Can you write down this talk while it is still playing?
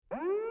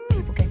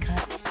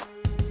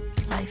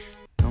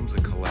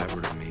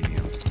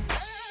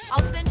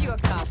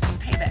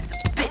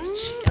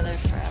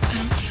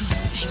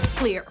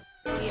clear.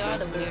 We are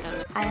the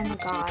weirdos. I am a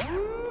god.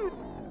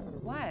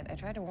 What? I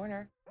tried to warn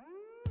her.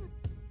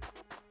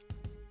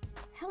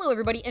 Hello,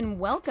 everybody, and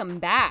welcome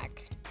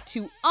back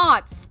to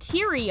Aughts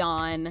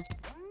Tyrion.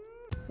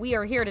 We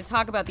are here to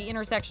talk about the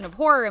intersection of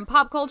horror and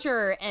pop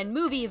culture and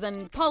movies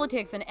and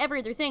politics and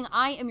every other thing.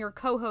 I am your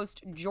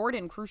co-host,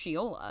 Jordan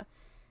Crucchiola.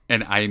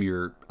 And I am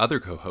your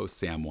other co-host,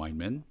 Sam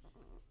Weinman.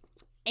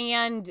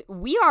 And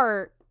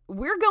we're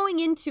going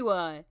into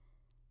a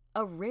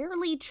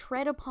rarely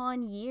tread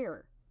upon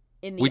year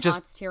in the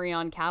Aughts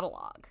Tyrion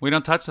catalog. We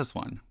don't touch this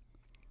one.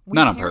 We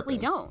Not on apparently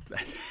purpose.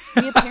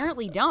 don't. We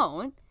apparently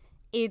don't.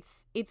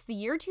 It's the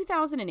year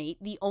 2008.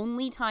 The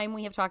only time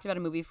we have talked about a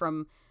movie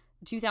from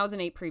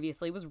 2008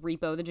 previously was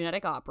Repo, the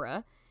Genetic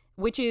Opera,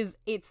 which is,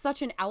 it's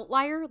such an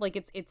outlier. Like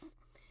it's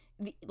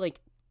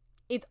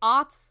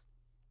aughts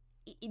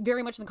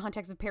very much in the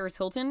context of Paris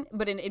Hilton,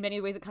 but in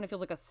many ways it kind of feels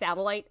like a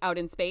satellite out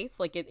in space.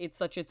 Like it's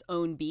such its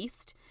own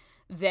beast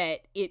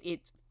that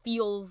it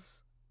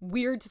feels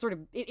weird to sort of,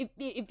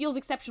 it feels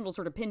exceptional,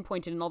 sort of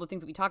pinpointed in all the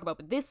things that we talk about.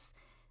 But this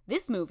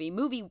movie,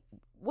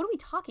 what are we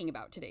talking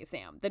about today,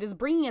 Sam, that is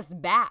bringing us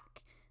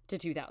back to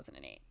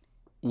 2008?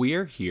 We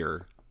are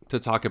here to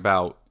talk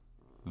about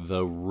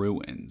The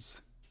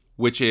Ruins,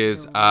 which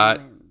is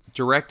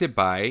directed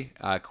by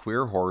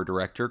queer horror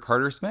director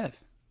Carter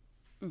Smith.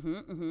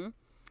 And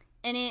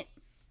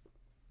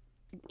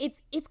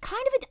it's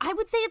kind of I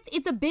would say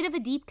it's a bit of a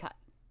deep cut.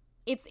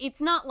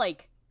 It's not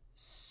like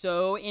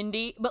so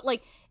indie, but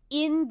like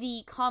in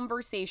the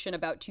conversation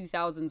about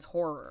 2000s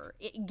horror,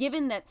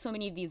 given that so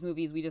many of these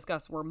movies we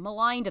discussed were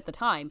maligned at the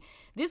time,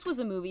 this was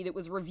a movie that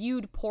was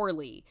reviewed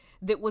poorly,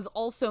 that was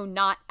also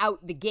not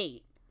out the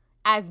gate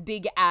as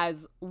big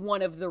as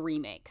one of the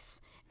remakes,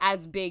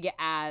 as big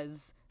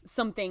as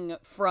something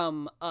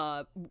from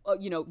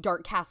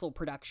Dark Castle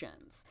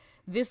Productions.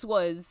 This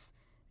was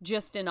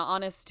just an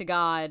honest to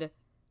God,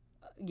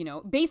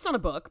 based on a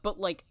book,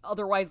 but like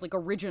otherwise like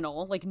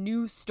original, like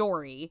new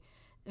story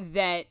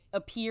that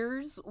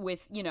appears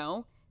with,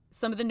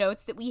 some of the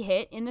notes that we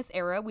hit in this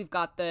era. We've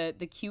got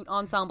the cute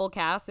ensemble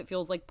cast that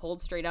feels like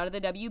pulled straight out of the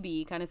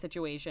WB kind of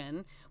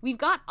situation. We've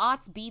got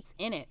aughts beats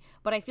in it,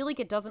 but I feel like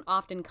it doesn't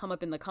often come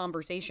up in the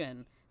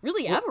conversation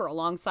really ever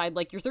alongside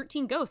like your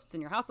 13 Ghosts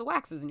and your House of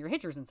Waxes and your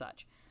Hitchers and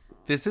such.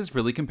 This is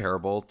really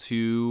comparable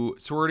to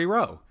Sorority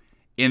Row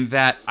in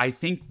that I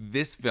think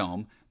this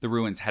film, The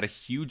Ruins, had a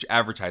huge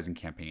advertising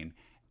campaign,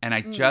 and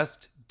I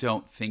just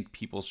don't think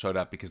people showed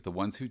up because the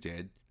ones who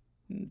did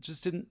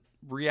just didn't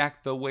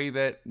react the way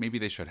that maybe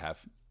they should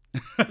have.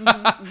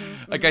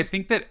 I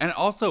think that, and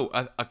also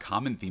a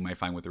common theme I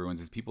find with The Ruins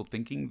is people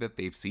thinking that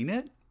they've seen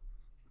it,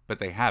 but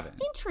they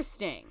haven't.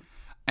 Interesting.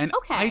 And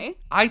okay.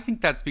 I think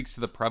that speaks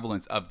to the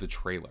prevalence of the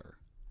trailer,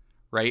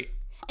 right?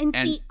 And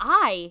see,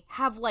 I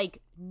have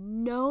like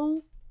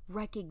no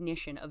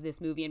recognition of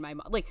this movie in my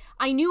mind. Like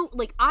I knew,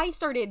 like I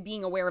started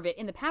being aware of it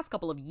in the past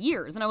couple of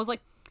years, and I was like,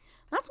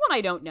 that's one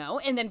I don't know.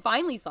 And then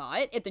finally saw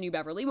it at the New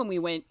Beverly when we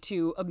went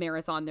to a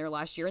marathon there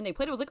last year and they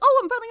played it. I was like,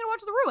 oh, I'm finally going to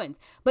watch The Ruins.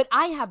 But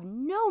I have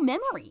no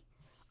memory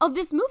of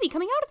this movie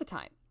coming out at the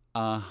time.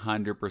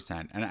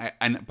 100%.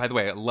 And by the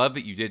way, I love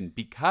that you didn't,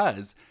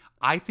 because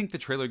I think the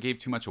trailer gave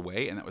too much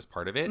away, and that was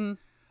part of it.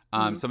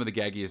 Some of the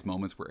gaggiest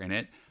moments were in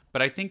it.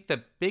 But I think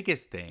the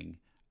biggest thing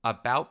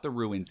about The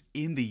Ruins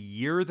in the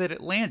year that it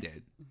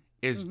landed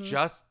is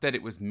just that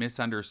it was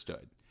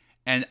misunderstood.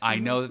 And I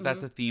know that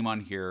that's a theme on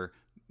here,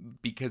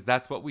 because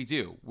that's what we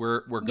do.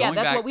 We're going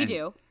back what we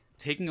do.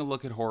 Taking a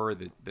look at horror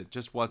that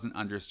just wasn't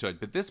understood.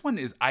 But this one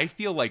is, I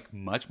feel like,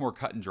 much more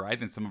cut and dry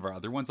than some of our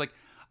other ones. Like,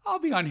 I'll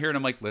be on here and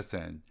I'm like,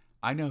 listen,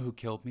 I know who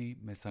killed me,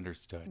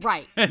 misunderstood.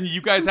 Right. And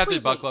you guys have to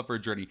buckle up for a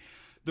journey.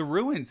 The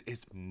Ruins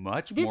is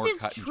much more cut and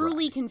dry. This is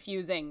truly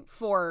confusing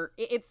for,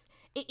 it's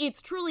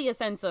truly a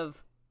sense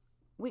of,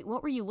 wait,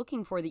 what were you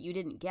looking for that you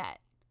didn't get?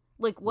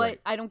 Like, what,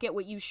 right. I don't get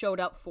what you showed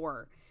up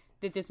for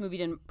that this movie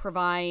didn't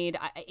provide.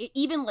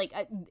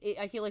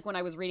 I feel like when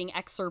I was reading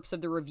excerpts of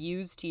the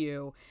reviews to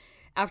you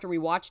after we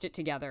watched it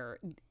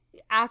together,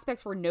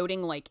 aspects were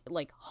noting like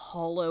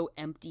hollow,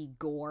 empty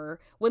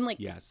gore. When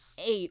yes.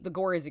 A, the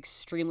gore is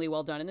extremely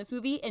well done in this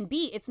movie, and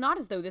B, it's not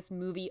as though this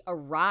movie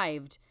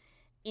arrived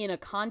in a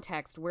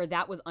context where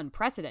that was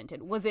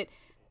unprecedented. Was it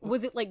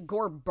like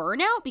gore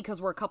burnout because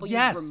we're a couple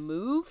years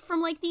removed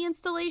from like the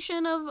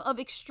installation of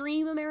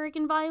extreme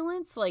American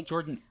violence? Like,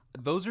 Jordan,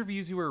 those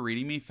reviews you were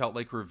reading me felt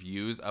like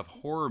reviews of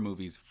horror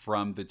movies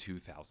from the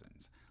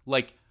 2000s.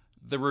 Like,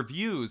 the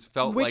reviews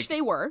felt which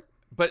they were.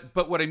 But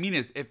what I mean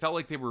is, it felt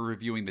like they were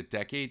reviewing the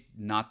decade,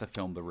 not the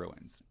film The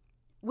Ruins.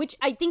 Which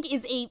I think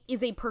is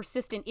a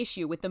persistent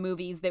issue with the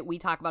movies that we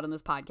talk about on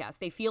this podcast.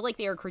 They feel like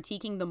they are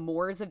critiquing the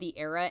mores of the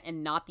era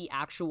and not the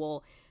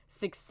actual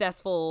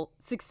success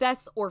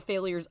or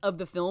failures of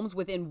the films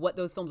within what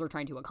those films were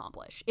trying to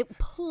accomplish. It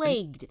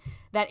plagued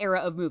that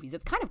era of movies.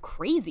 It's kind of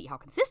crazy how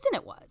consistent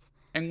it was.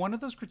 And one of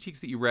those critiques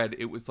that you read,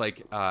 it was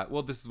like,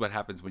 well, this is what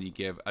happens when you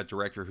give a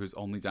director who's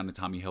only done a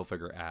Tommy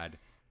Hilfiger ad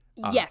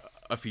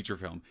Yes. a feature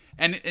film.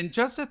 And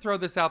just to throw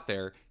this out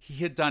there, he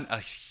had done a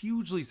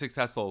hugely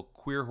successful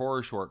queer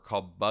horror short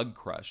called Bug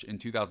Crush in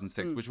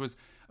 2006, which was,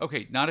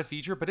 okay, not a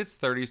feature, but it's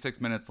 36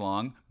 minutes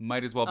long.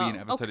 Might as well be an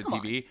episode of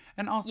TV.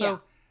 And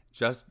also,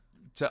 just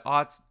to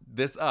odds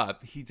this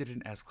up, he did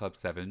an S Club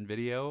 7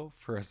 video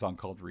for a song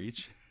called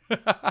Reach.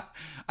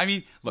 I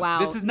mean, look, wow.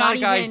 This is not a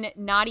guy.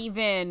 Not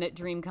even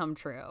dream come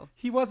true.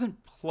 He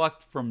wasn't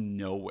plucked from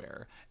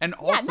nowhere. And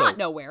also, not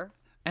nowhere.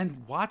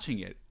 And watching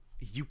it,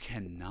 you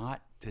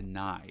cannot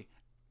deny,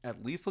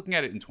 at least looking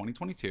at it in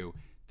 2022,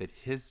 that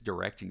his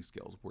directing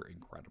skills were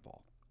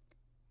incredible.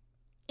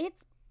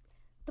 It's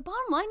the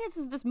bottom line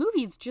is this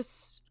movie is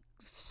just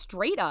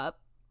straight up,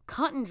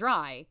 cut and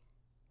dry,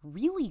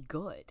 really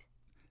good.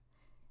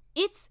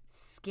 It's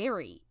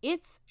scary.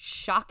 It's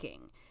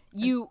shocking.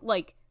 You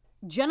like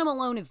Jenna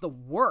Malone is the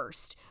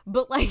worst,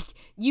 but like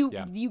you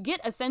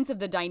get a sense of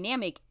the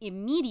dynamic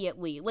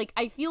immediately. Like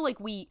I feel like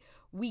we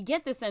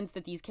get the sense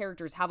that these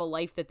characters have a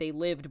life that they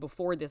lived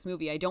before this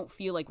movie. I don't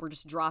feel like we're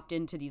just dropped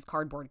into these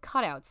cardboard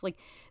cutouts. Like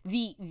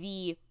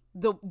the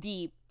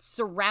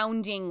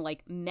surrounding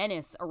like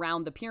menace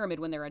around the pyramid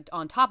when they're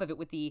on top of it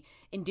with the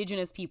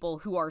indigenous people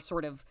who are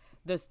sort of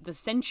the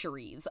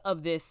centuries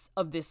of this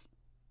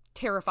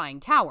terrifying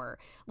tower,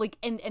 like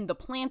and the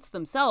plants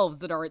themselves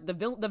that are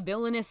the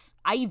villainous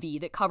ivy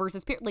that covers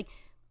his pyramid. Like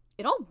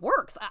it all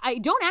works. I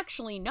don't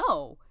actually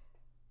know.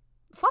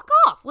 Fuck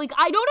off. Like,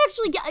 I don't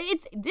actually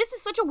get this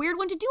is such a weird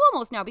one to do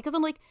almost now because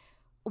I'm like,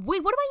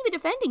 wait, what am I even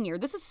defending here?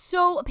 This is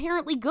so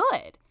apparently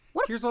good.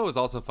 Here's what was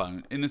also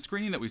fun. In the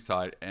screening that we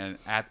saw it and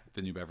at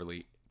the New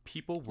Beverly,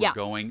 people were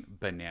going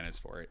bananas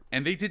for it.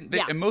 And they didn't,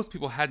 and most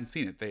people hadn't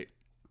seen it.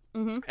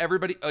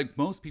 Everybody, like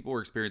most people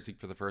were experiencing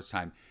for the first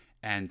time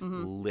and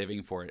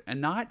living for it. And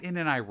not in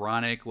an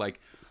ironic, like,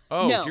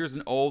 here's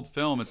an old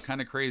film, it's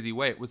kind of crazy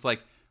way. It was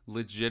like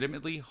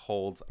legitimately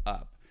holds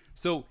up.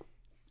 So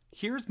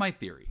here's my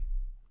theory.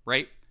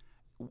 Right?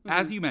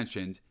 As you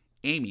mentioned,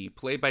 Amy,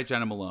 played by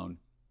Jenna Malone,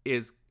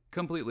 is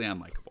completely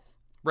unlikable.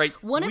 Right?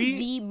 One of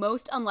the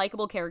most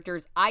unlikable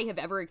characters I have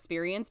ever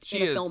experienced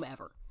in a film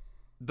ever.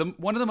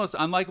 One of the most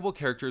unlikable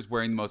characters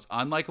wearing the most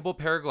unlikable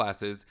pair of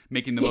glasses,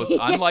 making the most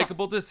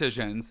unlikable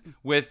decisions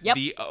with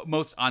the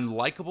most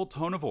unlikable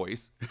tone of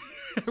voice.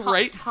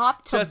 Right?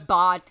 Top to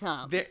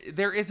bottom.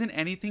 There isn't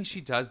anything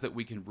she does that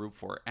we can root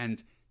for.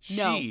 And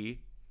she...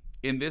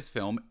 in this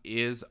film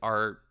is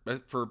our,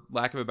 for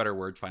lack of a better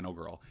word, final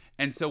girl.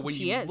 And so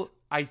when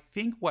I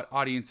think what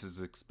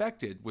audiences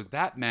expected was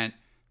that meant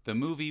the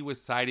movie was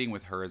siding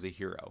with her as a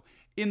hero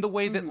in the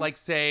way that, like,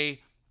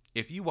 say,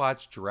 if you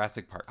watch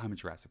Jurassic Park, I'm a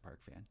Jurassic Park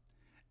fan.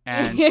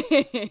 And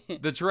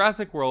the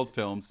Jurassic World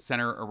films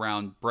center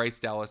around Bryce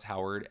Dallas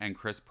Howard and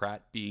Chris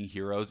Pratt being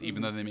heroes,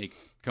 even though they make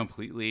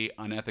completely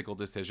unethical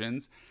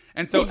decisions.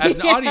 And so as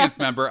an audience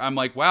member, I'm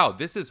like, wow,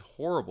 this is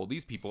horrible.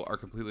 These people are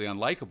completely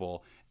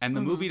unlikable. And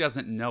the movie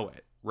doesn't know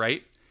it,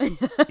 right?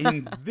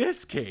 In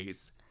this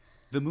case,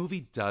 the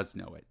movie does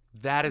know it.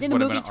 That is what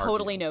I'm going to argue. The movie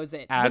totally knows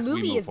it. The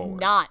movie is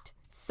not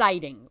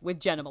siding with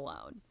Jenna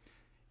Malone.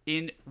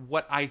 In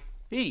what I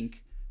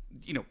think...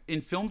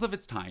 in films of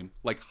its time,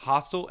 like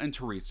Hostel and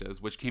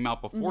Turistas, which came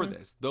out before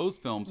this, those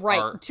films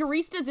are...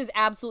 Turistas is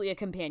absolutely a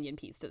companion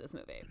piece to this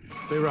movie.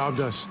 They robbed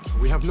us.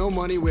 We have no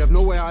money. We have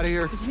no way out of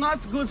here. It's not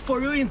good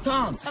for you in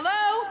town.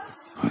 Hello?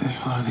 Who the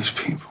hell are these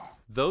people?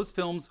 Those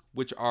films,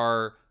 which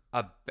are...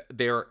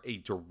 they're a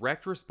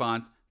direct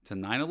response to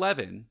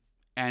 9/11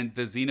 and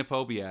the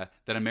xenophobia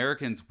that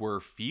Americans were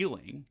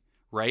feeling...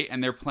 right?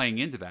 And they're playing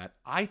into that.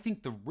 I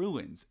think The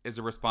Ruins is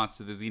a response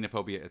to the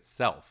xenophobia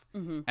itself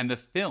and the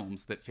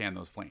films that fan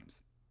those flames.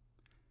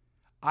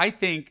 I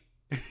think,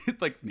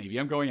 like, maybe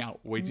I'm going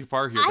out way too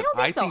far here. I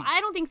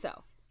don't think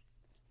so.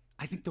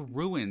 I think The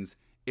Ruins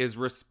is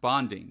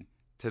responding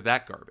to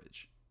that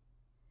garbage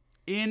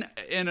in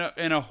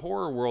a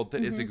horror world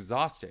that is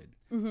exhausted.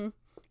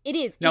 It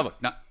is. Now, look,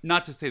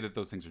 not to say that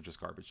those things are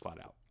just garbage flat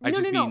out. I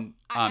mean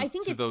I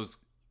think to those...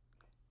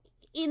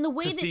 in the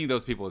way that seeing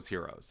those people as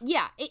heroes.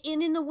 Yeah.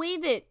 And in the way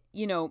that,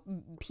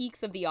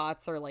 peaks of the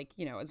aughts are like,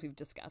 as we've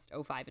discussed,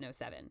 05 and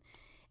 07.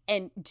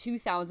 And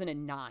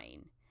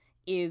 2009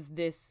 is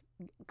this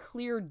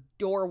clear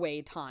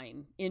doorway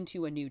time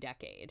into a new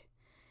decade.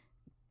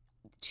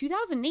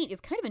 2008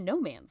 is kind of a no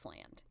man's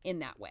land in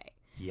that way.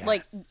 Yes.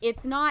 Like,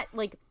 it's not,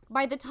 like,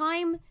 by the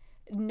time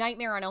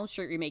Nightmare on Elm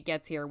Street remake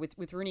gets here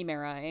with Rooney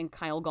Mara and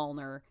Kyle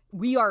Gallner,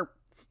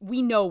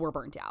 we know we're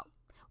burnt out.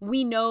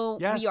 We know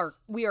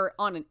we are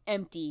on an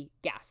empty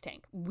gas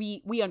tank.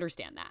 We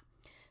understand that.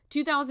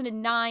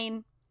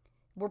 2009,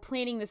 we're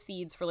planting the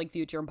seeds for like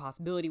future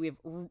impossibility. We have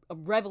a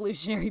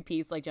revolutionary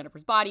piece like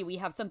Jennifer's Body. We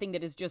have something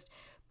that is just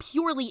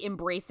purely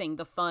embracing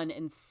the fun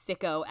and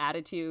sicko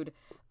attitude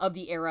of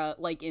the era,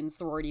 like in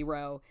Sorority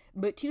Row.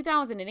 But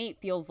 2008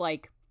 feels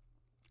like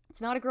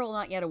it's not a girl,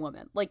 not yet a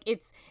woman. Like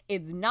it's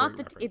not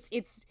the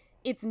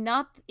it's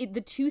not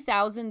the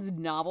 2000s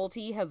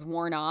novelty has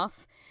worn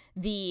off.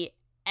 The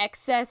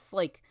excess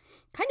like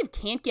kind of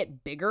can't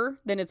get bigger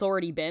than it's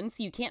already been,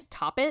 so you can't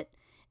top it.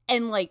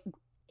 And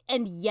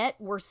and yet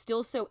we're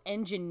still so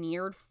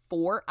engineered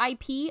for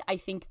IP. I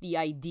think the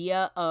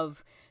idea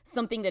of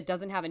something that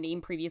doesn't have a name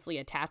previously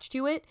attached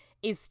to it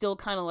is still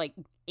kind of like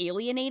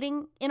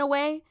alienating in a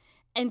way.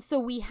 And so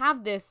we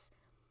have this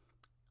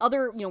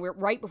other, we're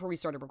right before we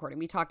started recording,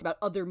 we talked about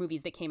other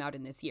movies that came out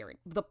in this year.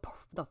 The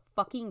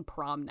fucking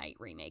Prom Night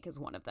remake is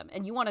one of them.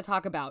 And you want to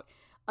talk about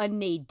a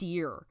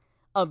nadir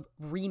of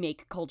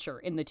remake culture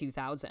in the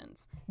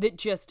 2000s that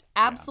just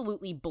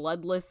absolutely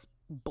bloodless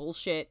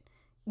bullshit,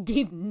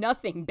 gave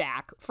nothing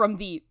back from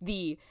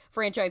the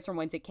franchise from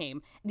whence it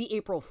came. The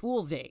April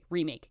Fool's Day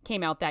remake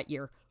came out that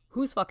year.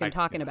 Who's fucking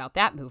talking about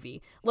that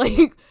movie?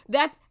 Like,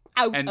 that's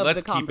out of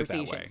the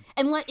conversation.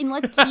 And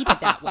let's keep it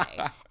that way.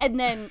 And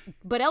then,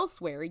 but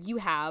elsewhere, you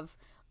have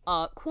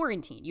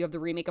Quarantine. You have the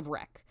remake of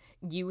Wreck.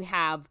 You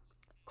have,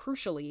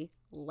 crucially,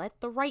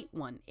 Let the Right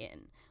One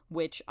In,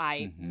 which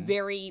I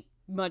very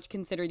much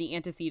consider the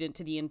antecedent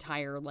to the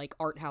entire like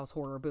art house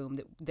horror boom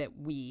that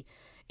we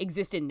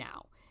exist in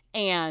now.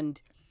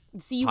 And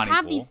so you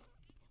have these.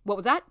 What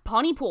was that?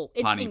 Pontypool.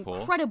 An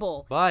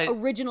incredible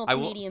original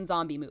Canadian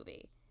zombie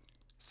movie.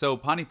 So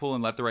Pontypool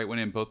and Let the Right One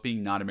In, both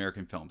being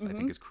non-American films, I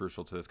think is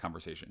crucial to this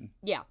conversation.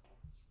 Yeah.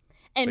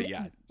 And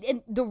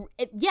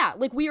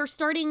like we are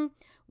starting,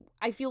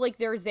 I feel like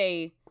there's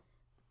a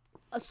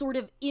sort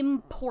of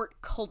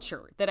import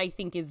culture that I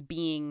think is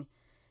being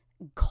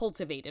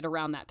cultivated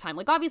around that time.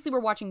 Like obviously we're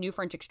watching new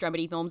French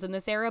extremity films in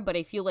this era, but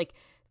I feel like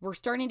we're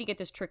starting to get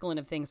this trickle in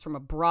of things from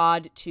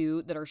abroad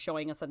too that are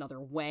showing us another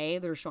way,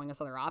 that are showing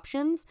us other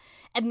options.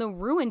 And The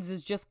Ruins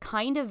is just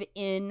kind of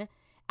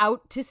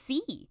out to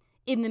sea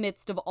in the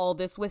midst of all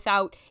this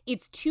without,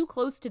 it's too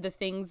close to the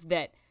things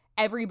that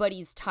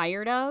everybody's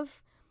tired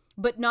of,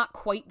 but not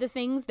quite the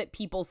things that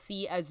people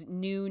see as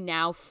new,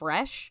 now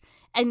fresh.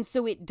 And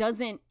so it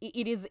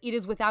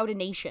is without a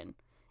nation.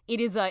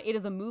 It is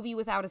a movie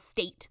without a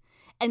state.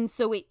 And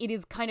so it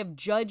is kind of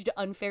judged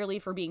unfairly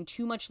for being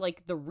too much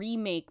like the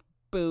remake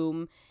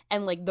boom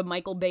and like the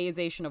Michael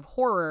Bayization of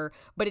horror,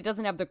 but it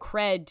doesn't have the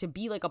cred to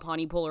be like a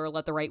Pontypool or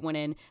Let the Right One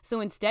In.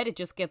 So instead it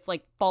just gets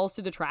like falls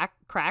through the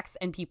cracks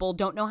and people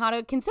don't know how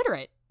to consider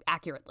it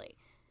accurately.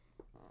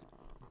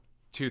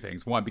 Two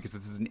things. One, because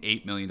this is an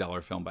 $8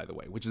 million film, by the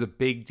way, which is a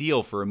big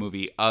deal for a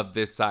movie of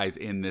this size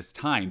in this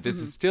time. This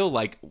is still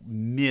like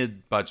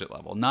mid-budget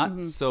level,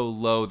 not so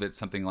low that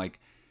something like,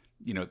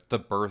 the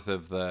birth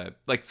of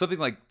something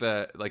like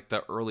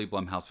the early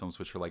Blumhouse films,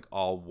 which were like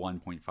all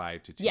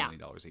 $1.5 to $2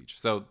 million each.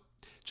 So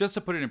just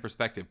to put it in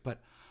perspective, but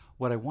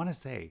what I want to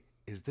say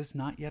is this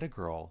not yet a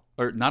girl,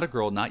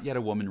 not yet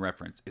a woman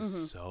reference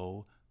is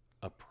so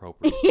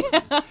appropriate.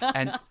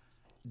 And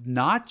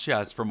not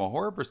just from a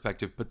horror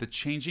perspective, but the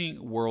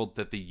changing world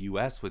that the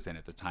U.S. was in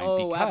at the time.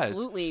 Oh, because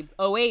absolutely.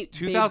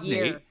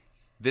 2008.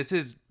 This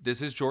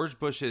is George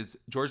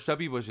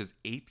W. Bush's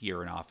 8th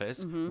year in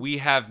office. We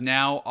have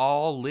now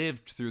all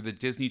lived through the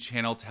Disney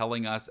Channel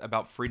telling us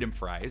about freedom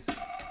fries.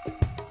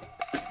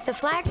 The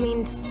flag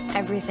means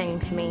everything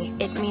to me.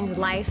 It means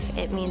life,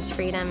 it means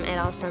freedom, it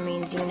also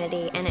means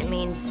unity, and it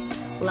means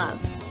love.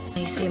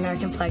 You see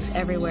American flags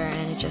everywhere,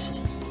 and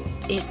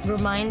it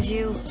reminds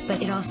you,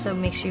 but it also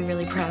makes you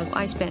really proud.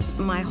 I spent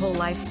my whole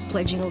life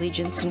pledging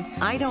allegiance, and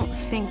I don't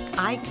think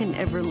I can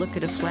ever look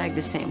at a flag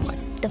the same way.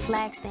 The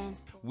flag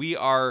stands. We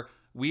are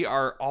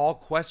all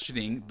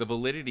questioning the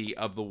validity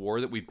of the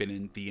war that we've been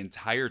in the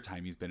entire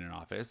time he's been in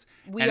office.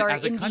 We are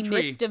in the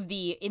midst of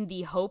the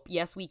Hope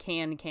Yes We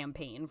Can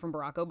campaign from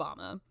Barack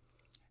Obama.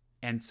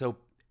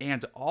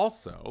 And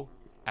also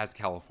as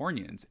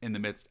Californians in the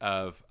midst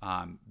of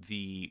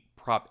the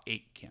Prop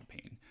 8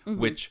 campaign,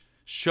 which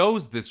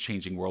shows this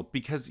changing world,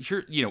 because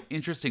here,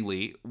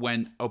 interestingly,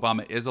 when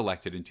Obama is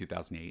elected in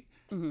 2008,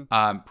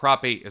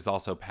 Prop 8 is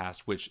also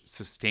passed, which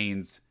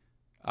sustains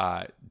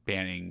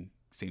banning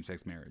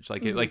same-sex marriage.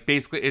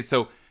 Basically, it's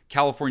so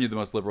California, the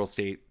most liberal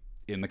state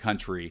in the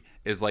country,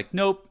 is like,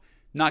 nope,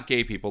 not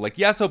gay people. Like,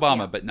 yes,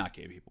 Obama, but not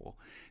gay people.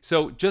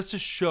 So just to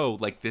show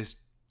like this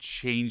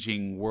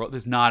changing world,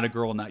 this not a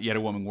girl, not yet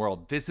a woman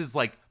world, this is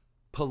like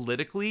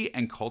politically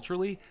and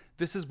culturally,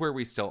 this is where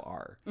we still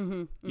are.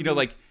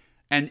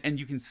 And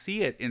you can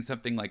see it in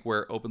something like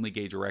where openly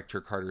gay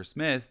director Carter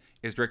Smith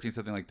is directing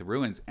something like The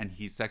Ruins, and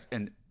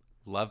and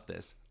love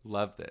this.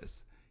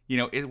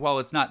 While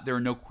it's not, there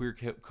are no queer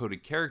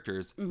coded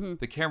characters,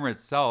 the camera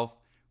itself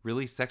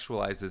really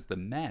sexualizes the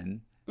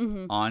men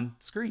on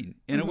screen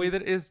in a way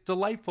that is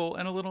delightful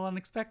and a little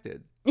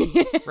unexpected,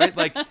 right?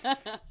 Like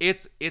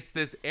it's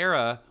this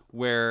era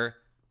where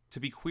to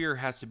be queer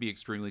has to be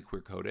extremely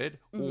queer coded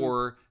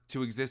or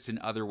to exist in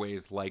other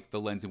ways, like the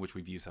lens in which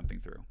we view something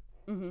through.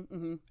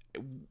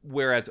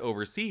 Whereas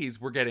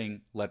overseas, we're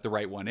getting Let the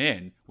Right One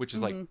In, which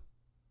is like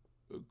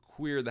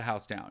queer the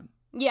house down.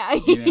 Yeah.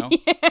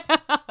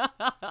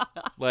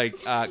 Like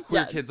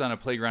queer kids on a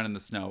playground in the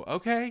snow.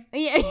 Okay.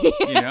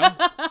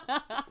 Yeah.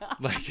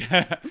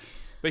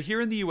 But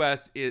here in the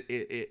U.S.,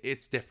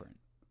 it's different.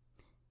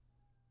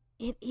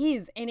 It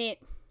is, and it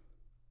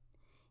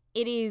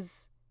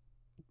is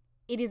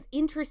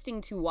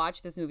interesting to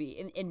watch this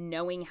movie and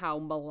knowing how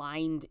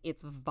maligned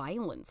its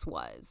violence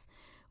was.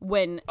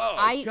 when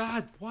Oh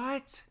God,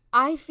 what?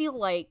 I feel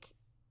like,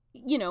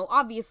 you know,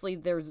 obviously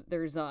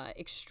there's a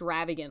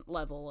extravagant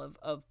level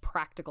of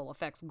practical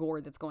effects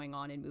gore that's going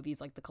on in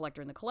movies like The Collector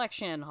and the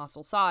Collection,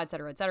 Hostel Saw, et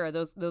cetera,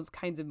 those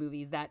kinds of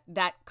movies,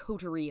 that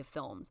coterie of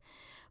films.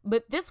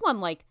 But this one,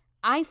 like,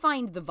 I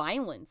find the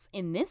violence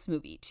in this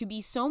movie to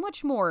be so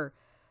much more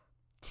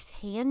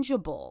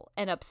tangible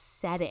and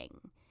upsetting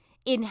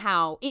in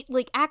how it,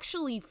 like,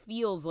 actually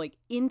feels like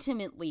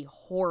intimately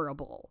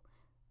horrible,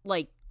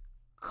 like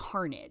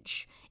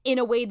carnage, in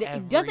a way that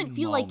it doesn't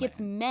feel like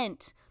it's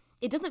meant.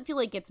 It doesn't feel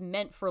like it's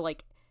meant for,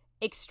 like,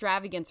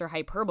 extravagance or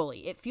hyperbole.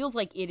 It feels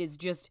like it is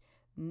just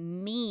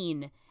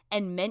mean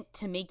and meant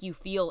to make you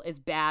feel as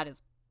bad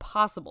as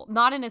possible.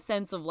 Not in a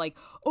sense of like,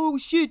 oh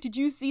shit, did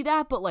you see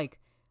that? But like,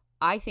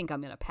 I think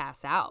I'm going to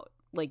pass out.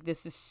 Like,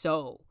 this is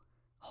so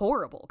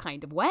horrible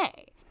kind of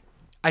way.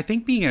 I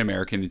think being an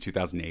American in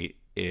 2008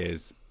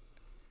 is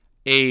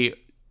a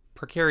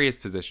precarious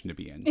position to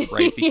be in,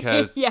 right?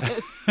 Because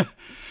yes.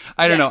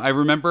 I don't know. I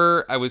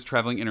remember I was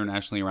traveling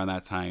internationally around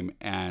that time,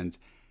 and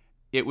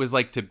it was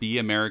like to be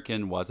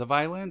American was a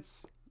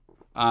violence.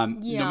 No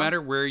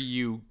matter where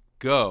you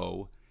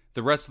go,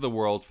 the rest of the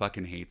world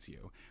fucking hates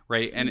you,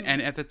 right?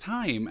 And at the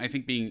time, I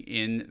think being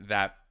in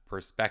that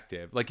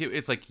perspective, like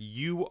it's like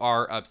you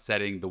are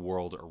upsetting the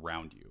world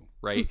around you,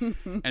 right?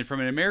 And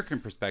from an American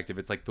perspective,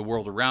 it's like the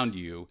world around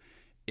you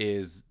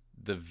is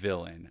the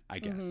villain, I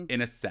guess,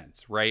 in a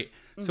sense, right?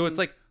 So it's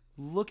like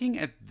looking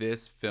at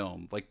this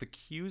film, like the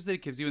cues that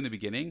it gives you in the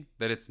beginning,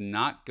 that it's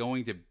not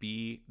going to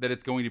be, that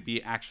it's going to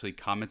be actually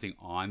commenting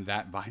on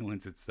that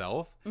violence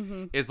itself,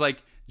 is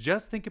like,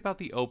 just think about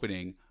the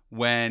opening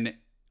when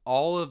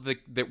all of the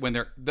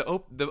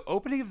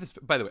opening of this,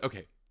 by the way,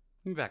 okay,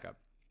 let me back up.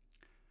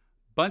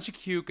 Bunch of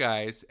cute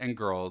guys and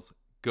girls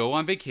go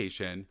on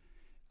vacation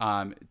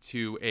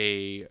to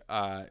a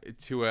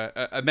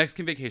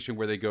Mexican vacation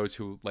where they go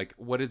to like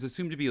what is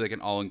assumed to be like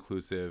an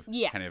all-inclusive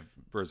kind of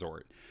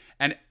resort.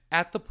 And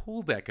at the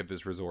pool deck of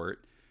this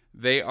resort,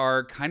 they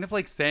are kind of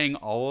like saying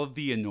all of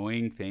the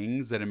annoying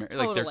things that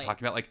like they're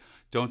talking about, like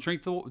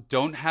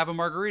don't have a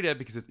margarita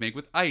because it's made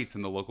with ice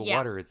and the local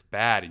water, it's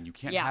bad and you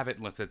can't have it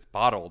unless it's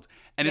bottled.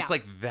 And it's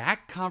like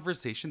that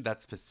conversation,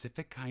 that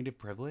specific kind of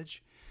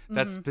privilege,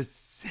 that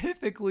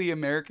specifically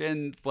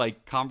American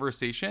like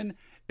conversation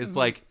is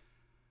like,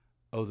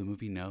 oh, the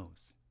movie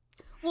knows.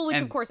 Well, which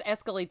of course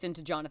escalates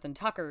into Jonathan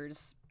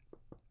Tucker's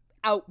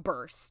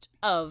outburst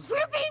of,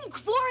 we're being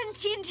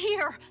quarantined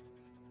here.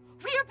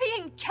 We are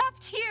being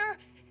kept here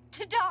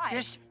to die.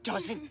 This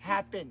doesn't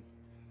happen.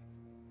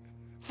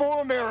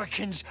 4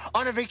 Americans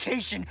on a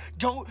vacation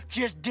don't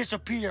just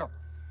disappear.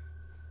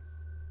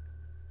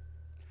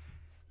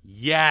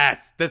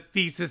 Yes, the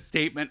thesis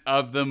statement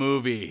of the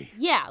movie.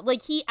 Yeah,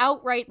 like he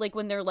outright, like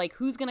when they're like,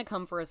 who's gonna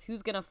come for us?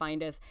 Who's gonna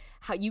find us?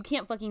 How you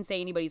can't fucking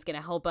say anybody's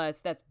gonna help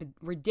us. That's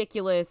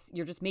ridiculous.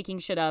 You're just making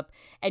shit up.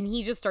 And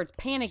he just starts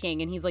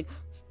panicking and he's like,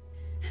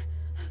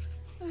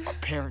 our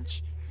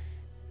parents,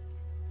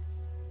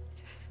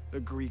 the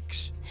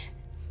Greeks,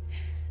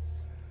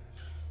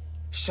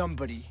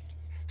 somebody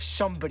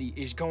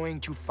is going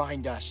to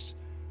find us.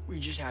 We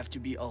just have to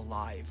be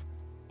alive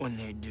when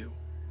they do.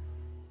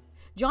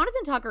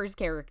 Jonathan Tucker's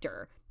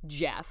character,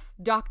 Jeff,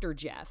 Dr.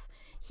 Jeff,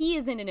 he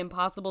is in an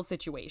impossible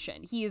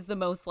situation. He is the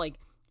most, like,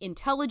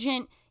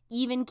 intelligent,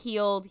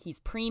 even-keeled, he's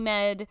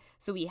pre-med,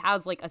 so he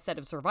has, like, a set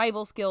of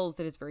survival skills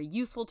that is very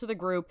useful to the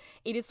group.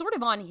 It is sort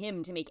of on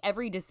him to make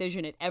every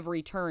decision at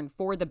every turn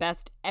for the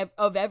best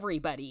of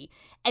everybody,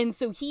 and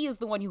so he is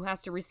the one who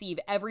has to receive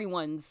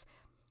everyone's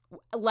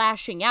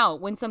lashing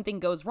out when something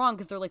goes wrong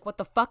because they're like, what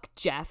the fuck,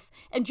 Jeff?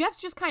 And Jeff's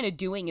just kind of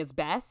doing his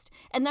best,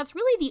 and that's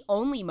really the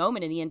only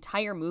moment in the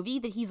entire movie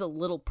that he's a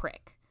little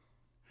prick.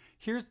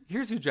 Here's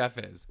who Jeff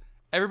is.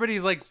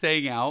 Everybody's like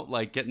staying out,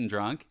 like getting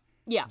drunk.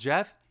 Yeah.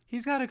 Jeff,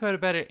 he's got to go to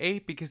bed at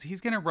 8 because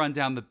he's going to run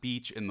down the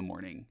beach in the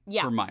morning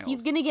for miles.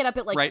 He's going to get up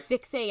at like right?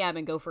 6 a.m.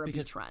 and go for a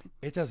beach run.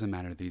 It doesn't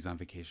matter that he's on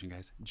vacation,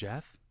 guys.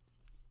 Jeff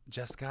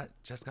just got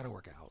to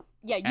work out.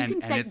 Yeah,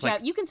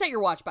 you can set your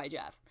watch by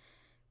Jeff.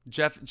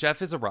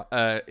 Jeff is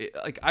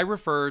like I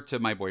refer to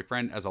my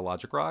boyfriend as a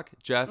logic rock.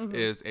 Jeff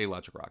is a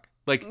logic rock.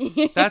 Like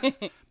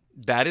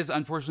that is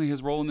unfortunately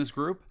his role in this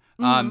group.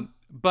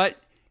 But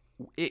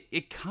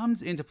it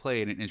comes into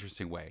play in an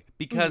interesting way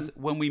because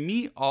when we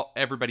meet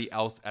everybody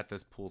else at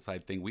this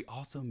poolside thing, we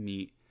also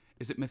meet,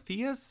 is it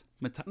Matthias?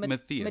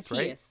 Matthias,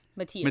 right?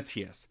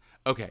 Matthias.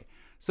 Okay.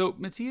 So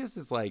Matthias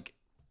is like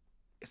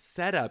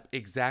set up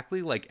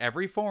exactly like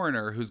every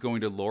foreigner who's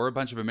going to lure a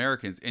bunch of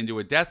Americans into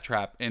a death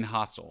trap in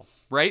Hostel,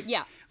 right?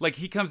 Yeah. Like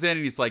he comes in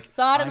and he's like,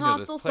 saw it in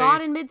Hostel, saw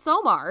it in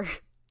Midsommar.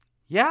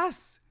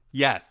 Yes.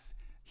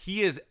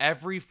 He is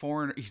every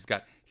foreigner. He's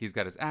got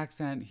his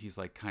accent. He's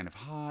like kind of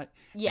hot.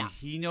 Yeah. And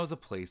he knows a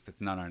place that's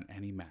not on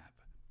any map,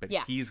 but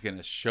he's going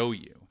to show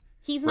you.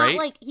 He's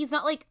right?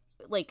 not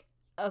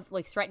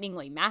like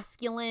threateningly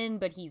masculine,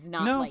 but he's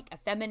not like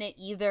effeminate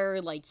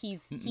either. Like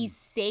he's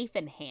safe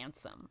and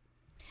handsome.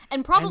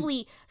 And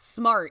probably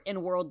smart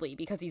and worldly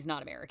because he's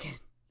not American.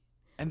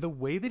 And the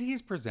way that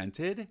he's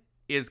presented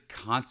is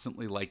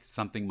constantly like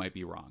something might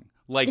be wrong.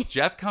 Like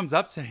Jeff comes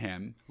up to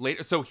him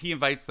later. So he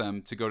invites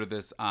them to go to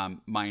this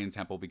Mayan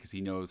temple because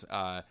he knows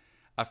a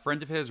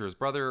friend of his or his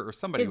brother or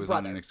somebody was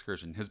on an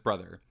excursion. His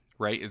brother,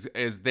 right,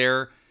 is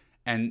there.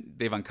 And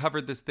they've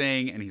uncovered this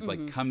thing, and he's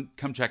like, come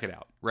check it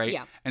out, right?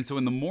 Yeah. And so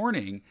in the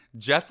morning,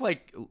 Jeff,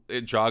 like,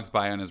 jogs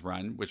by on his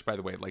run, which, by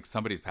the way, like,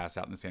 somebody's passed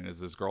out in the sand. Is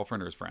his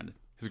girlfriend or his friend?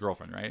 His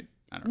girlfriend, right?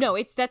 I don't know.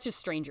 No, that's just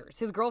strangers.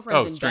 His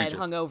girlfriend's in strangers.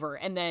 bed, hungover,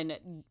 and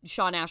then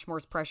Sean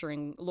Ashmore's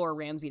pressuring Laura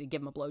Ransby to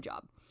give him a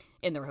blowjob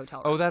in their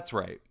hotel room. Oh, that's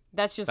right.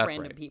 That's just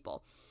random right.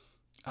 people.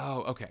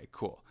 Oh, okay,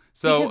 cool.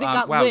 So, because it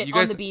got wow, lit you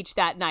guys, on the beach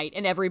that night,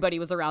 and everybody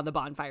was around the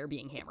bonfire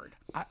being hammered.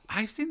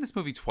 I've seen this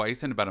movie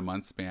twice in about a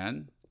month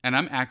span. And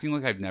I'm acting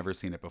like I've never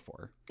seen it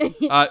before.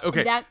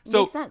 Okay, that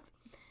makes sense.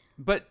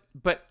 But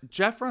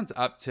Jeff runs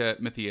up to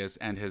Matthias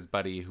and his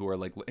buddy who are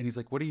like, and he's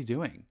like, "What are you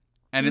doing?"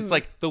 And it's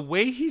like the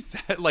way he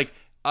said, like,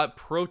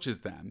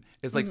 approaches them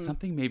is like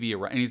something maybe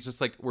around. And he's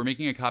just like, "We're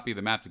making a copy of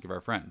the map to give our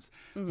friends."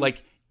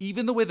 Like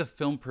even the way the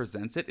film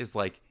presents it is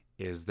like,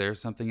 is there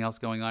something else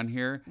going on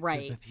here? Right.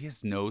 Does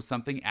Matthias know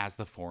something as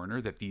the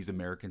foreigner that these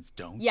Americans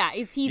don't? Yeah,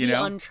 is he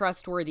the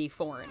untrustworthy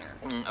foreigner?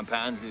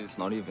 Apparently, it's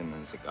not even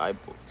in the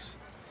guidebooks.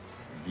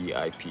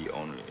 VIP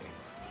only.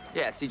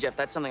 Yeah, see, Jeff,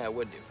 that's something I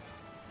would do.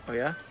 Oh,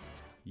 yeah?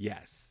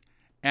 Yes.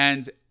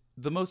 And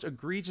the most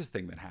egregious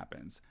thing that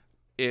happens,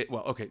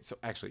 so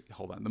actually,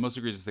 hold on. The most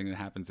egregious thing that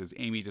happens is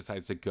Amy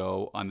decides to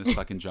go on this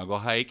fucking jungle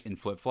hike in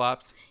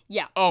flip-flops.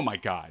 Yeah. Oh my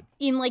God.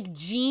 In like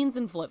jeans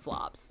and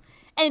flip-flops.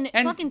 And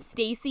fucking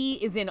Stacy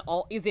is in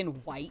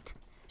white.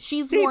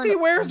 Stacy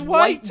wears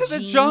white to the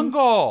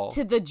jungle.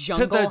 To the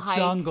jungle hike.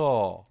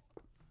 Jungle.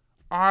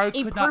 A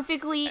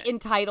perfectly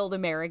entitled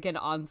American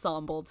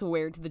ensemble to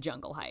wear to the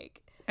jungle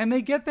hike. And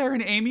they get there,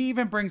 and Amy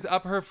even brings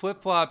up her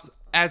flip-flops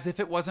as if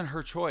it wasn't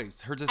her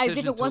choice, her decision as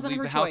if it wasn't to leave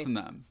her the house choice. in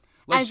them.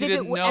 Like she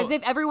didn't know. As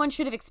if everyone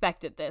should have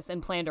expected this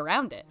and planned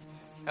around it.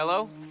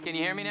 Hello? Can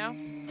you hear me now?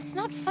 It's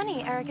not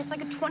funny, Eric. It's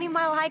like a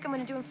 20-mile hike I'm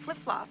gonna do in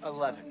flip-flops.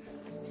 11.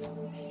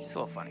 It's a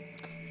little funny.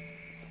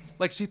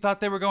 Like she thought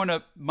they were going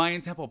to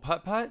Mayan Temple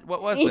putt-putt?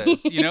 What was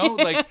this? You know,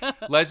 like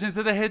Legends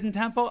of the Hidden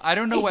Temple? I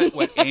don't know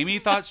what Amy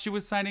thought she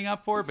was signing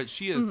up for, but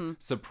she is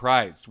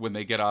surprised when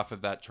they get off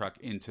of that truck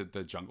into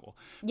the jungle.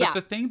 But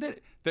the thing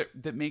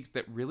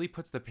that really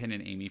puts the pin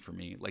in Amy for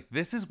me, like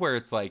this is where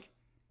it's like,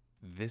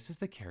 this is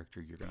the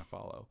character you're going to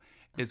follow,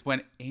 is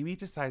when Amy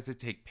decides to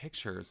take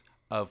pictures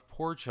of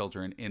poor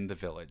children in the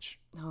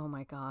village. Oh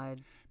my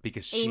God.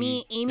 Because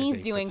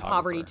Amy's doing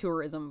poverty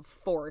tourism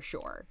for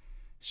sure.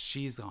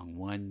 She's on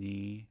one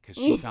knee because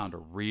she found a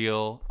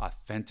real,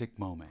 authentic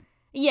moment.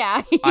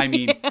 Yeah. I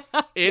mean,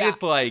 it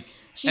is like,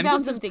 she and found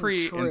this is something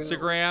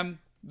pre-Instagram.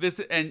 This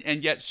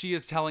and yet she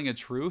is telling a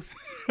truth.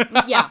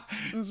 Yeah.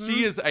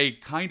 She is a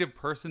kind of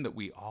person that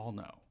we all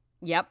know.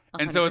 Yep.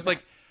 100%. And so it's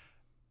like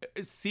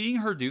seeing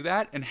her do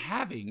that and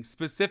having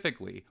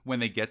specifically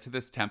when they get to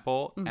this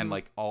temple and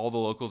like all the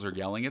locals are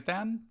yelling at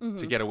them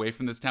to get away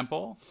from this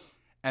temple.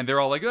 And they're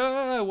all like,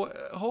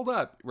 hold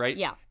up, right?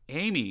 Yeah.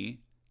 Amy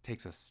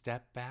takes a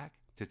step back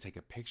to take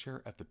a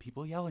picture of the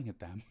people yelling at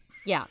them.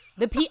 Yeah.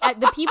 The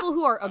people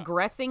who are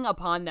aggressing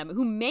upon them,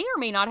 who may or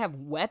may not have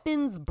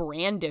weapons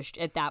brandished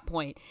at that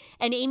point.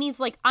 And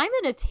Amy's like, I'm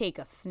going to take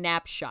a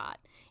snapshot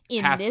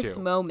in this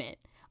moment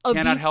of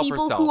these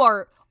people who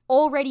are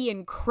already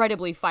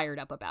incredibly fired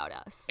up about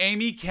us.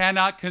 Amy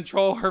cannot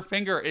control her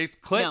finger. It's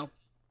click. No.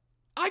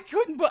 I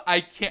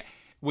can't.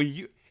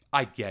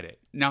 I get it.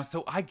 Now,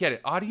 so I get it.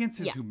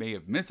 Audiences who may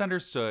have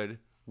misunderstood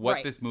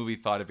what this movie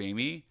thought of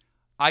Amy,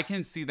 I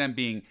can see them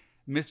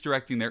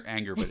misdirecting their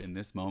anger. But in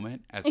this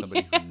moment, as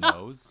somebody who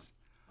knows,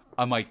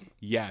 I'm like,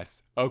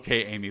 yes,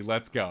 okay, Amy,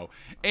 let's go.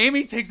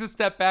 Amy takes a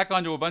step back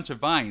onto a bunch of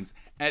vines,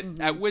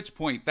 at which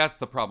point, that's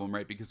the problem,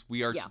 right? Because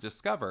we are to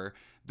discover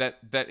that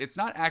it's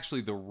not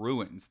actually the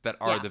ruins that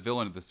are the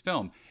villain of this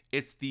film.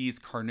 It's these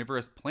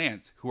carnivorous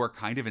plants who are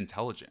kind of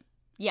intelligent.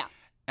 Yeah.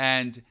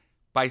 And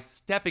by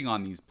stepping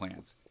on these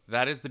plants,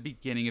 that is the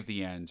beginning of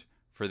the end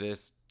for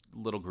this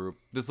little group,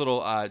 this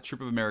little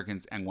troop of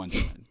Americans and one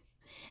German.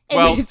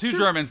 Well, two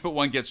Germans, but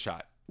one gets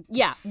shot.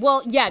 Yeah.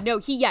 Well, yeah, no,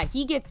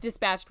 he gets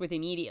dispatched with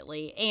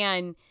immediately.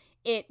 And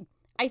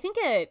I think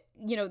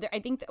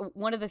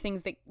one of the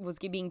things that was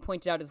being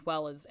pointed out as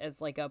well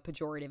as like a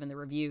pejorative in the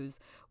reviews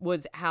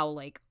was how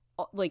like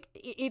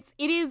it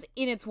is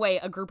in its way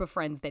a group of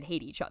friends that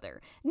hate each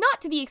other.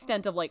 Not to the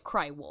extent of like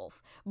Cry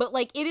Wolf, but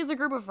like it is a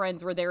group of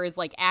friends where there is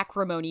like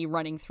acrimony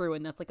running through,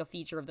 and that's like a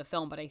feature of the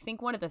film. But I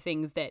think one of the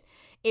things that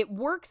it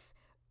works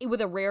with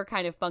a rare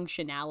kind of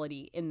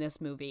functionality in this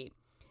movie,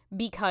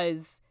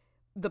 because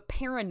the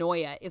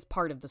paranoia is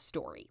part of the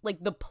story.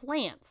 Like the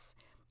plants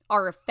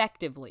are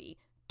effectively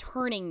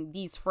turning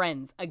these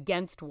friends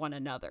against one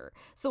another.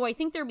 So I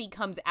think there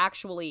becomes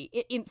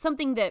actually in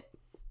something that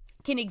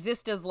can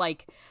exist as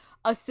like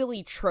a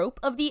silly trope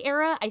of the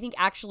era, I think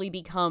actually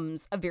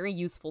becomes a very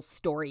useful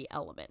story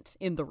element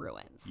in The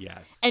Ruins.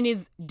 Yes. And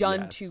is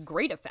done to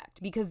great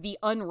effect, because the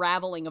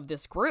unraveling of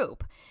this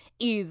group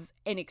is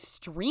an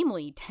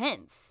extremely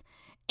tense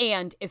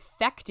and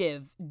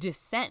effective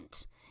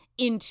descent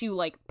into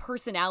like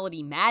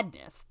personality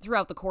madness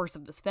throughout the course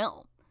of this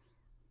film.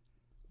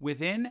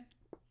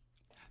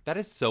 That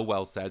is so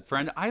well said,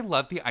 friend. I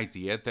love the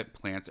idea that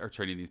plants are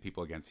turning these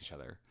people against each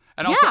other.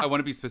 And also, I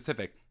want to be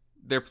specific.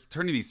 They're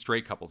turning these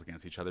straight couples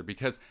against each other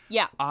because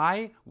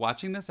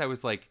watching this, I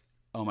was like,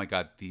 oh my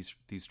God, these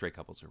straight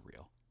couples are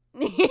real.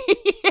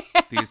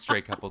 These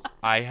straight couples.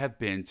 I have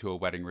been to a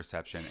wedding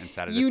reception and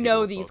sat at a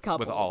table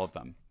with all of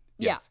them.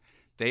 Yes. Yeah.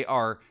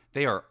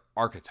 They are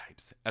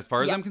archetypes. As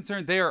far as I'm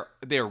concerned, they are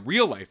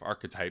real life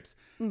archetypes.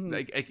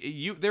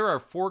 Mm-hmm. There are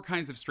 4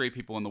 kinds of straight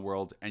people in the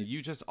world, and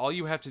all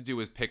you have to do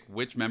is pick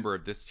which member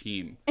of this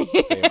team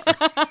they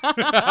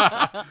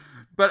are.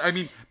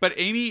 But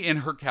Amy in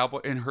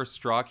her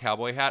straw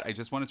cowboy hat, I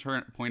just want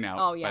to point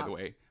out, by the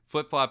way,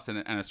 flip-flops and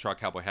a straw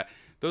cowboy hat.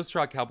 Those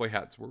straw cowboy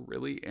hats were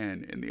really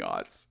in the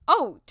aughts.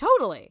 Oh,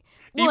 totally.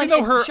 Well, even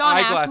though her Shawn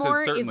eyeglasses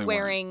Ashmore certainly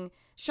weren't.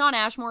 Shawn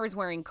Ashmore is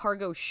wearing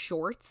cargo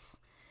shorts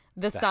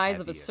the size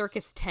of a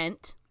circus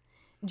tent,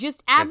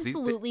 just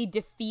absolutely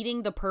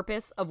defeating the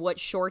purpose of what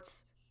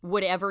shorts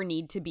would ever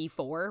need to be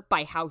for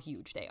by how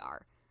huge they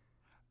are.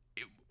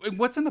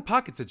 What's in the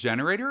pockets? A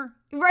generator?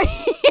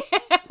 Right.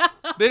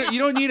 You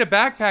don't need a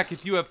backpack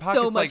if you have pockets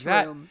so much like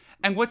that. room.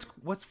 And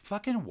what's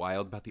fucking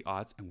wild about the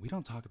aughts, and we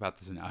don't talk about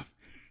this enough,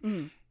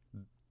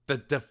 the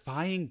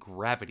defying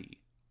gravity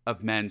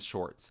of men's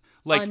shorts.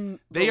 Like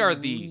they are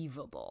the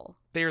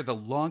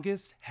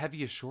longest,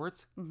 heaviest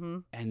shorts,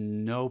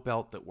 and no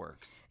belt that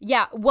works.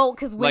 Yeah, well,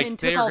 because women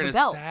took all the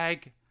belts.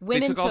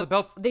 Women took all the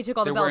belts. They took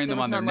all the belts. They're wearing them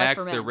on their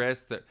necks, their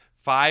wrists,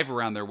 5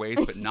 around their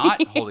waist, but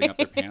not holding up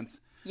their pants.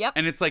 Yep.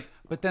 And it's like,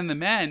 but then the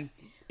men,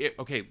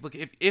 look,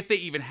 if they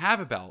even have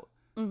a belt,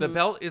 the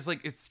belt is like,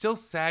 it's still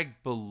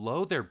sagged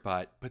below their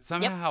butt, but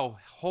somehow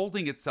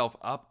holding itself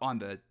up on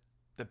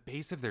the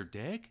base of their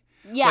dick.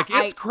 Yeah. Like,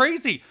 it's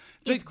crazy.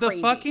 It's the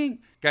crazy. fucking,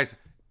 guys,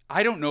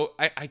 I don't know.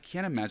 I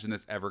can't imagine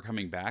this ever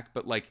coming back,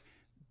 but like,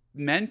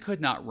 men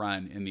could not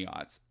run in the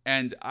aughts.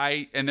 And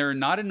there are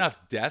not enough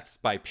deaths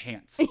by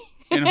pants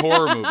in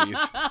horror movies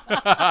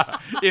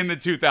in the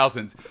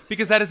 2000s,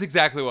 because that is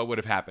exactly what would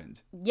have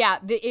happened. Yeah.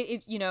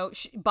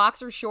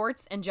 Boxer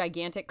shorts and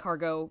gigantic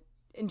cargos.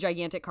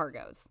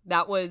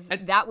 That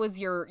was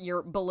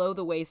your below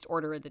the waist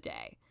order of the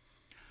day.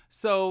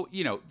 So,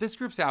 this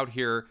group's out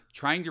here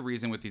trying to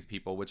reason with these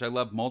people, which I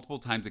love. Multiple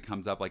times it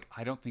comes up like,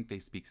 I don't think they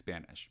speak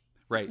Spanish.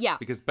 Right. Yeah.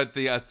 But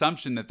the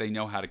assumption that they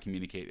know how to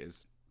communicate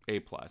is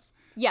A+.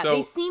 Yeah. So,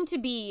 they seem to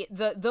be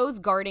those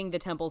guarding the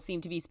temple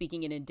seem to be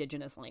speaking an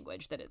indigenous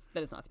language that is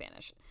not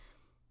Spanish.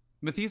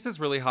 Matthias's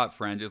really hot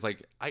friend is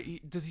like,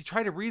 does he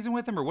try to reason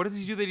with them, or what does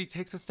he do that he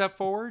takes a step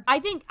forward? I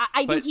think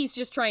he's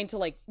just trying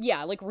to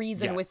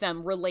reason with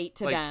them, relate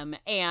to them,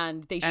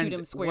 and they shoot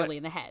him squarely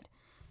in the head.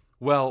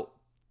 Well,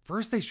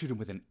 first they shoot him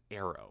with an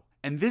arrow.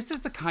 And this is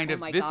the kind of,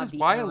 this is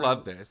why I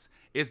love this,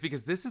 is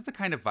because this is the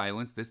kind of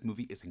violence this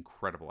movie is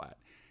incredible at.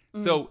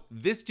 So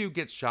this dude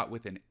gets shot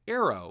with an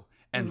arrow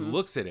and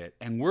looks at it,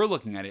 and we're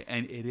looking at it,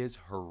 and it is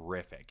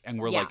horrific. And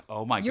we're like,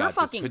 oh my God, you're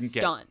fucking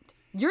stunned.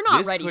 You're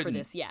not ready for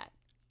this yet.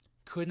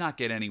 Could not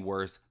get any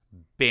worse.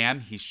 Bam,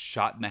 he's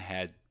shot in the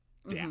head,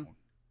 down.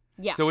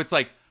 Yeah. So it's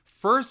like,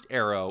 first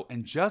arrow,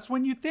 and just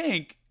when you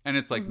think, and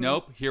it's like,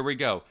 nope, here we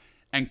go.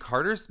 And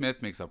Carter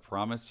Smith makes a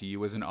promise to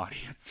you as an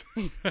audience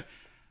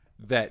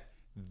that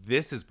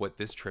this is what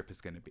this trip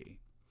is going to be.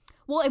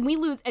 Well,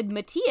 and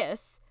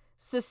Matthias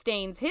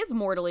sustains his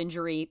mortal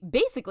injury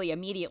basically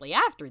immediately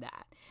after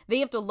that. They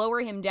have to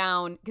lower him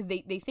down because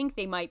they think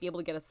they might be able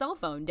to get a cell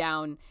phone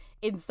down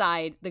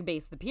inside the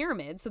base of the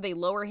pyramid. So they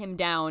lower him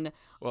down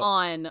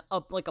on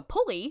a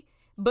pulley,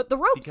 but the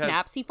rope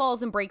snaps, he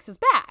falls and breaks his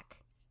back.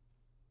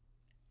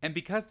 And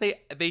because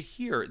they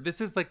hear, this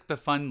is like the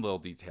fun little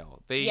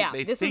detail.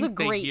 This is a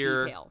great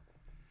detail.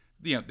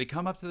 They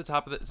come up to the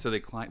top of it, so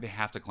they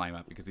have to climb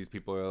up because these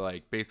people are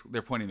like, basically,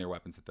 they're pointing their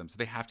weapons at them, so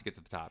they have to get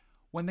to the top.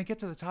 When they get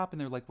to the top and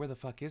they're like, where the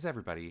fuck is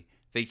everybody?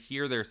 They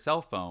hear their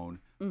cell phone,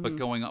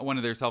 one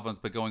of their cell phones,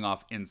 but going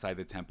off inside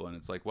the temple, and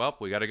it's like, well,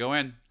 we got to go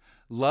in.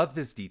 Love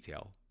this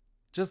detail.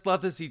 Just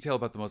love this detail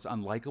about the most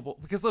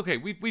unlikable, because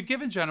we've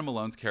given Jenna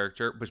Malone's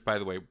character, which by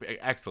the way,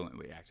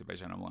 excellently acted by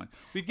Jenna Malone.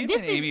 We've given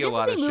Amy a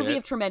lot of shit. This is a movie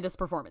of tremendous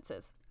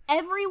performances.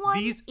 Everyone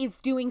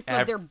is doing some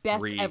of their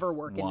best ever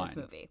work in this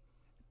movie.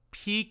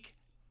 Peak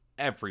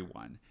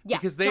everyone. Yeah,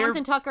 because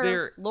Jonathan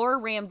Tucker, Laura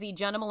Ramsey,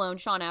 Jenna Malone,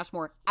 Shawn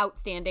Ashmore,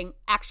 outstanding.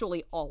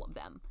 Actually, all of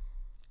them.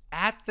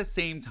 At the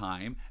same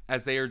time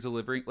as they are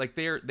delivering, like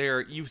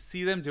they're you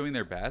see them doing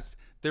their best.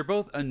 They're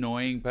both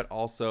annoying, but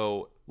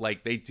also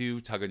like they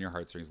do tug on your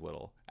heartstrings a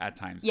little at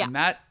times. Yeah. And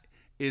that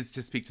is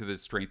to speak to the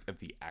strength of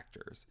the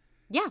actors.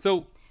 Yeah.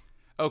 So,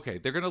 okay,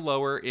 they're going to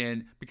lower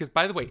in, because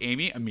by the way,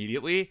 Amy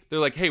immediately, they're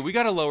like, hey, we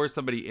got to lower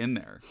somebody in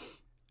there.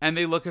 And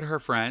they look at her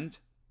friend,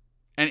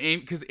 and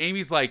because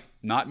Amy's like,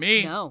 not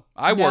me. No.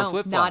 I wore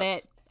flip-flops. Not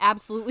it.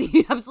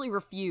 Absolutely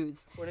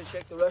refuse. We're going to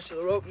check the rest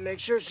of the rope and make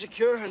sure it's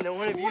secure, and then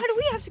one of you... Why do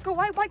we have to go?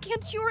 Why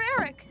can't you or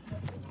Eric?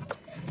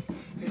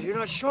 Because you're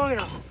not strong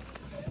enough.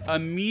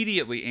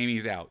 Immediately,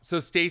 Amy's out. So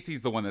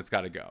Stacy's the one that's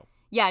got to go.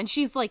 Yeah, and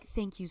she's like,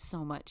 thank you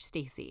so much,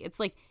 Stacy. It's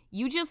like,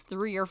 you just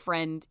threw your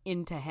friend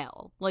into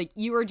hell. Like,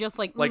 you were just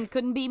like,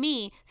 couldn't be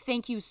me.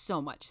 Thank you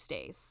so much,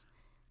 Stace.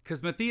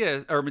 Because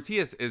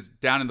Matthias is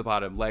down in the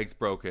bottom, legs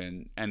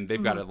broken, and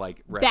they've got to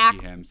like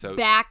rescue him. So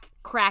back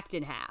cracked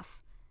in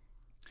half.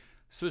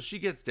 So she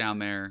gets down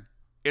there.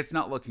 It's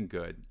not looking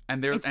good,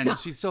 and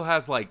she still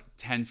has like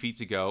 10 feet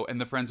to go.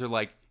 And the friends are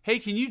like, "Hey,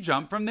 can you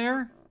jump from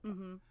there?"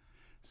 Mm-hmm.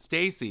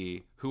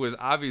 Stacy, who has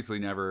obviously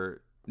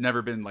never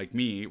been like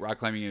me, rock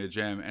climbing in a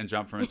gym and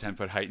jumped from a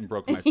 10-foot height and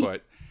broke my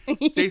foot.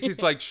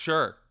 Stacy's like,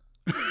 "Sure."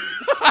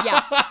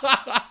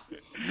 Yeah.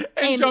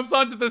 and jumps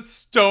onto the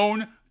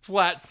stone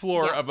flat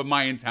floor of a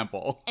Mayan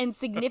temple and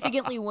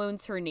significantly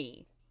wounds her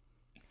knee.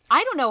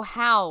 I don't know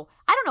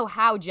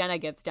how Jenna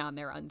gets down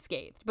there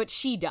unscathed, but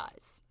she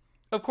does.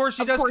 Of course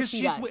she does,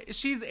 because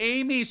she's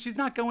Amy. She's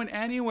not going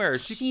anywhere.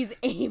 She's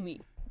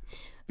Amy.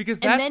 Because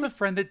that's the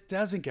friend that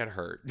doesn't get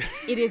hurt.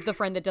 It is the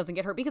friend that doesn't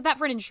get hurt, because that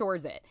friend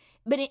ensures it.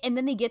 And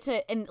then they get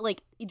to, and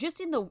like,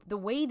 just in the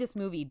way this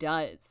movie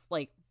does,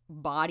 like,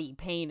 body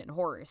pain and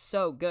horror is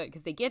so good,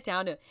 because they get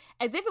down to,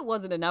 as if it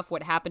wasn't enough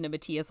what happened to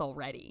Matthias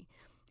already.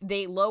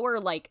 They lower,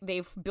 like,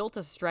 they've built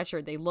a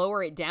stretcher, they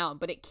lower it down,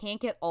 but it can't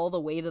get all the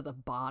way to the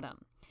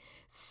bottom.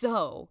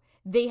 So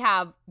they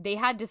had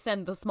to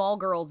send the small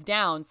girls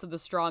down so the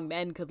strong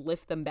men could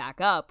lift them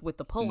back up with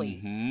the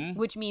pulley,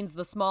 which means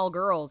the small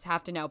girls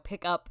have to now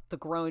pick up the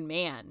grown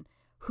man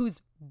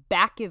whose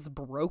back is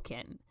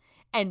broken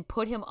and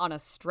put him on a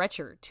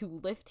stretcher to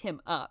lift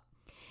him up.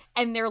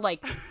 And they're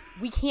like,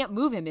 we can't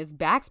move him. His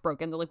back's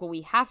broken. They're like, well,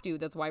 we have to.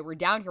 That's why we're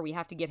down here. We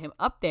have to get him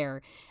up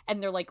there.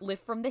 And they're like,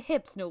 lift from the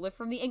hips, no lift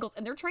from the ankles.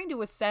 And they're trying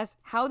to assess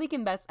how they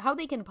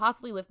can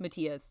possibly lift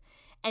Matthias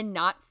and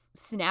not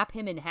snap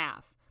him in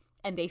half.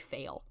 And they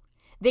fail.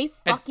 They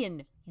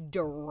fucking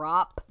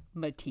drop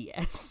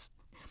Matthias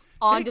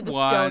onto the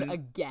stone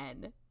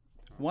again.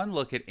 One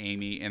look at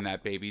Amy in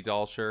that baby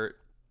doll shirt.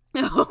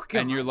 Oh,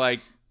 God. And you're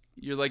like,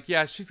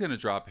 yeah, she's going to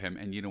drop him.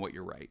 And you know what?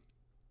 You're right.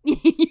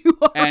 You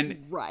are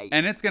right.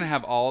 And it's going to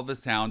have all the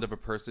sound of a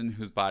person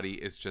whose body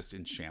is just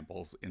in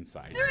shambles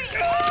inside.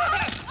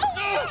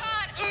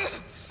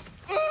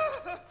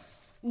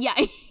 Yeah,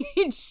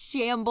 it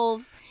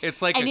shambles. It's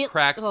like a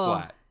crack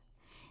splat.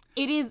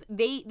 It is.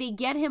 They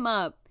get him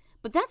up,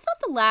 but that's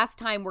not the last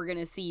time we're going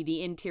to see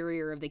the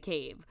interior of the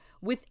cave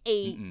with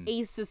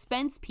a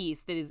suspense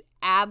piece that is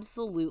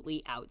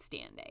absolutely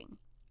outstanding.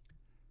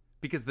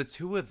 Because the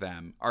two of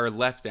them are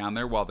left down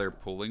there while they're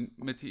pulling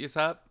Matthias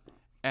up.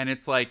 And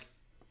it's like,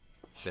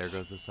 there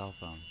goes the cell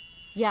phone.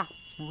 Yeah.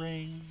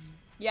 Ring.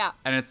 Yeah.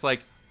 And it's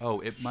like, oh,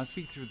 it must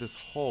be through this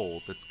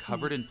hole that's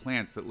covered in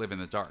plants that live in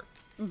the dark.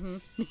 Mm-hmm.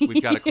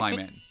 We've got to climb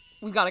in.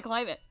 We've got to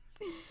climb it.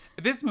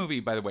 This movie,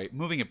 by the way,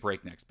 moving at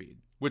breakneck speed,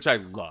 which I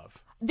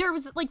love. There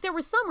was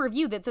some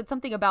review that said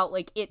something about,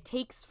 like, it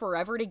takes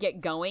forever to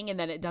get going and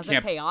then it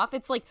doesn't pay off.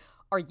 It's like,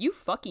 are you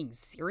fucking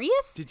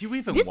serious? Did you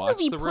even watch The Ruins?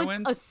 This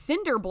movie puts a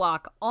cinder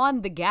block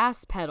on the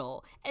gas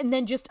pedal and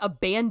then just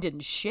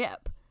abandons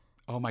ship.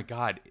 Oh my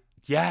God.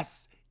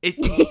 Yes.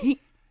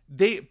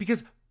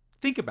 Because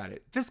think about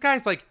it. This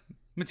guy's like,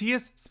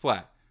 Matthias,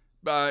 splat.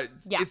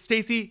 It's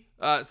Stacy,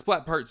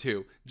 splat part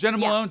 2. Jenna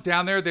Malone,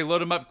 down there, they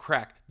load him up,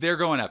 crack. They're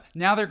going up.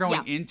 Now they're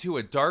going into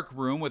a dark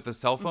room with a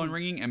cell phone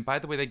ringing. And by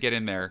the way, they get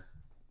in there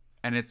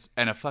and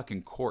a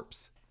fucking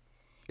corpse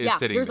is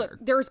sitting there.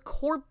 There's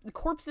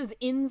corpses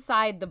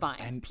inside the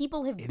vines. And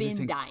people have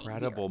been dying.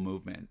 Incredible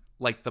movement.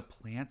 Like, the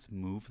plants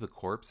move the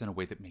corpse in a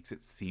way that makes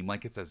it seem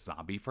like it's a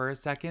zombie for a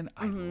second.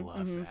 I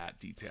love that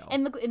detail.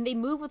 And they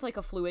move with like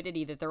a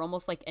fluidity that they're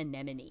almost like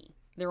anemone.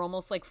 They're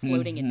almost like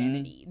floating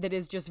anemone that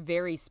is just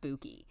very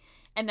spooky.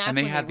 And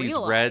they had these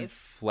red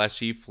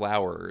fleshy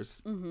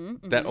flowers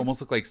that almost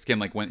look like skin.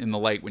 Like, when in the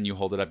light, when you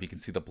hold it up, you can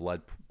see the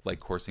blood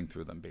like coursing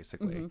through them,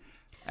 basically.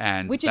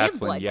 And which it is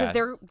blood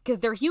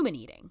because they're human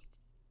eating.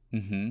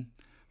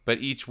 But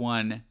each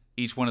one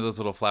of those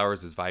little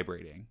flowers is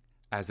vibrating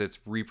as it's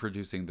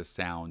reproducing the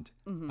sound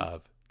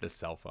of the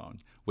cell phone,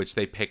 which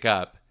they pick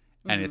up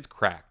and it's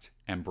cracked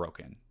and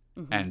broken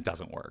and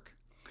doesn't work.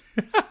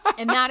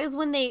 And that is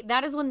when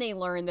they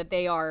learn that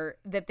they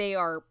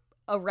are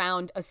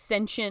around a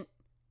sentient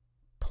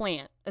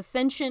plant, a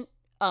sentient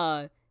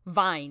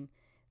vine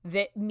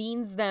that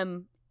means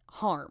them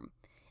harm.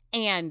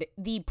 And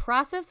the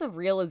process of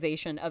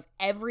realization of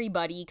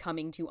everybody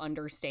coming to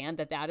understand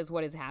that is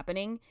what is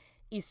happening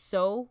is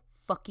so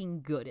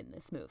fucking good in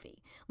this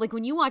movie. Like,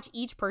 when you watch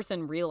each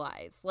person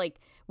realize, like,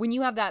 when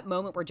you have that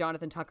moment where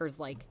Jonathan Tucker's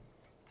like,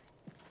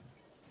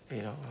 they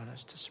don't want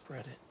us to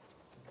spread it.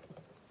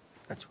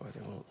 That's why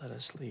they won't let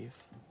us leave.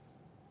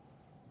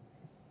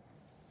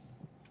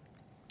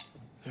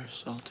 They're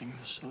salting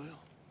the soil.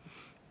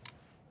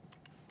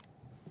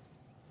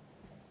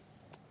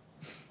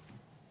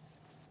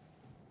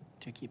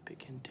 To keep it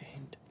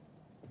contained.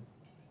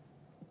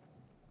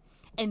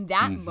 And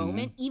that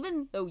moment,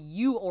 even though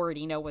you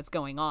already know what's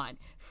going on,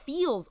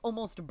 feels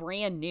almost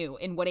brand new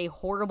in what a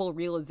horrible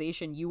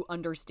realization you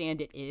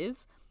understand it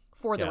is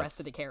for the rest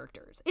of the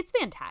characters. It's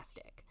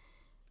fantastic.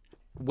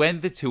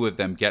 when the two of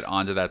them get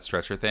onto that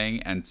stretcher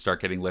thing and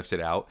start getting lifted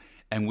out,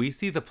 and we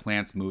see the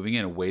plants moving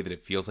in a way that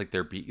it feels like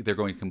they're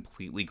going to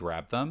completely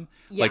grab them,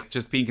 like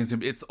just being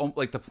consumed. It's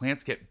like the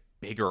plants get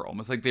bigger,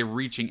 almost like they're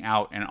reaching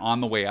out and on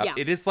the way up. Yeah.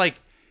 It is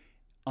like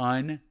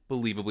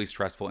unbelievably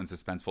stressful and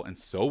suspenseful and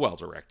so well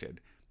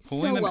directed.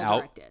 Pulling them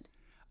out. Directed.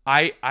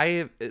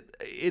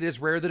 It is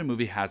rare that a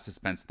movie has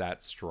suspense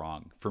that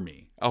strong for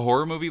me. A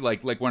horror movie,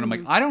 like when I'm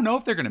like, I don't know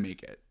if they're gonna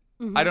make it.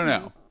 I don't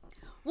know.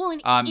 Well,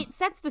 and it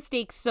sets the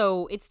stakes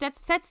so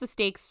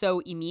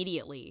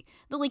immediately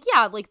that, like,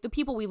 yeah, like the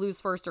people we lose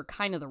first are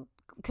kind of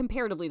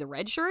comparatively the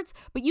red shirts,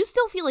 but you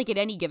still feel like at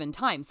any given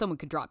time someone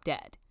could drop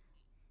dead.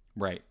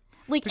 Right.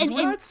 Like, because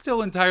we're not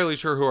still entirely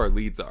sure who our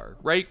leads are,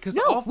 right? Because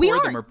all four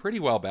of them are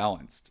pretty well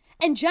balanced.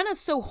 And Jenna's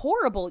so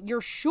horrible,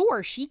 you're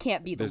sure she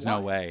can't be the There's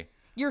one. no way.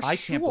 I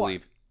can't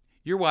believe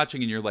you're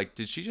watching and you're like,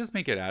 did she just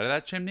make it out of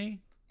that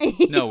chimney?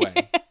 No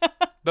way.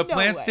 The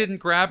plants didn't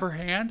grab her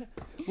hand?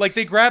 Like,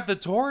 they grabbed the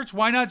torch?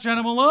 Why not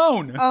Jenna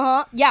Malone?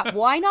 Yeah,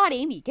 why not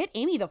Amy? Get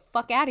Amy the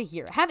fuck out of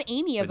here. Have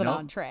Amy as an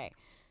entree.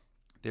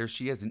 There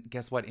she is. And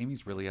guess what?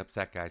 Amy's really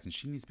upset, guys, and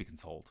she needs to be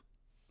consoled.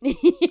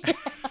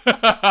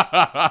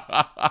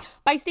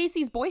 By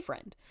Stacy's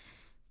boyfriend.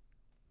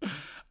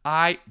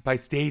 By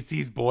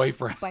Stacy's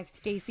boyfriend. By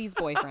Stacy's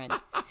boyfriend.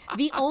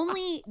 The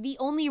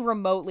only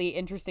remotely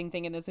interesting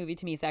thing in this movie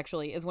to me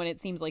sexually is when it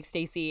seems like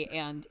Stacy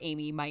and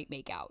Amy might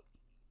make out.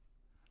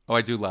 Oh,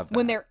 I do love that.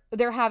 When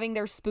they're having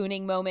their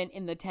spooning moment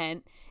in the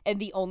tent, and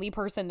the only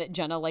person that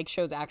Jenna like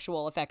shows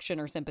actual affection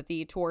or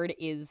sympathy toward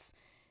is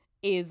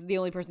the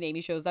only person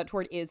Amy shows that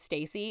toward is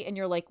Stacy, and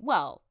you're like,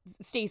 well,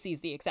 Stacy's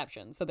the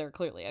exception, so they're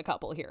clearly a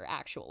couple here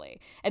actually.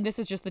 And this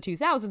is just the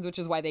 2000s, which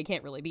is why they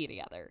can't really be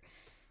together.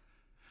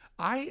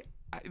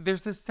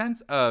 There's this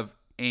sense of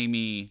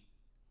Amy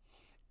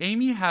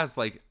has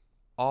like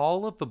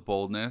all of the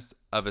boldness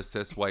of a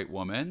cis white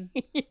woman,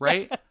 yes.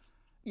 Right?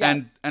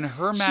 Yes. And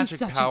her magic She's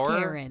such power, a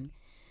Karen.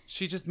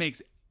 She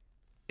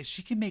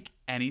can make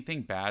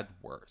anything bad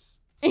worse.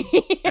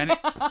 and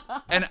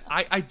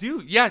I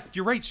do. Yeah,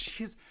 you're right.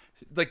 She's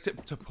like,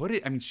 to put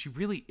it, I mean, she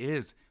really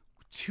is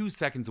 2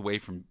 seconds away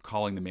from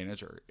calling the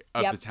manager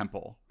of the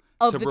temple.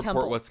 To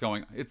report what's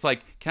going on. It's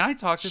like, can I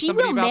talk to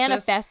somebody about this? She will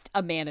manifest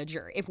a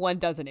manager if one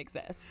doesn't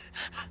exist.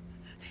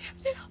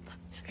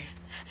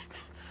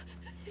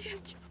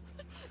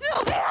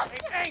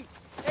 Hey,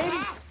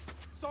 Amy!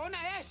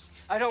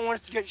 I don't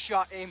want us to get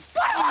shot, Amy.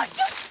 I want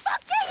you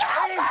fucking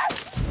help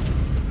us!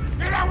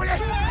 Get out with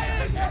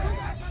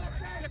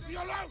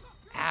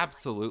it!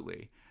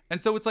 Absolutely.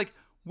 And so it's like,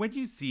 when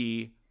you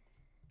see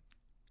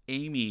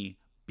Amy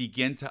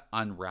begin to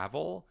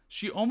unravel,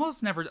 she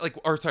almost never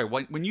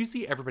when you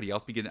see everybody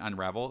else begin to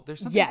unravel,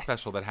 there's something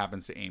special that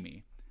happens to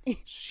Amy.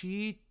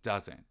 She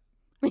doesn't.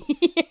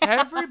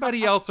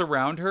 Everybody else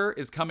around her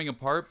is coming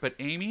apart, but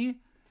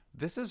Amy,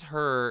 this is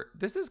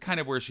kind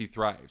of where she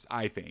thrives,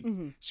 I think.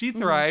 Mm-hmm. She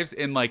thrives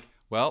in like,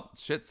 well,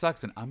 shit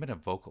sucks and I'm gonna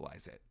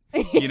vocalize it,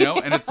 you know.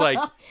 And it's like,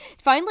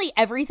 finally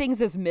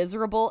everything's as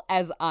miserable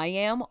as I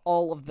am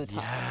all of the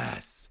time.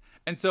 Yes.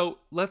 And so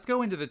let's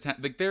go into the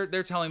tent. Like they're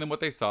telling them what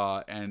they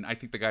saw, and I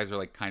think the guys are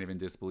like kind of in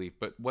disbelief.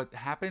 But what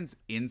happens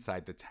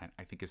inside the tent,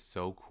 I think, is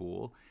so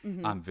cool.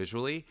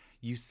 Visually,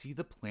 you see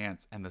the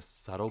plants and the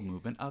subtle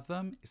movement of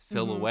them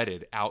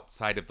silhouetted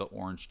outside of the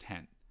orange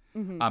tent.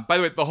 By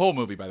the way, the whole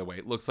movie,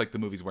 it looks like the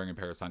movie's wearing a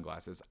pair of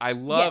sunglasses. I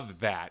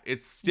love that.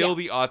 It's still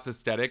the aughts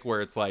aesthetic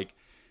where it's like,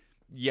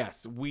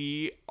 yes,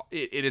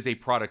 it is a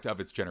product of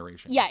its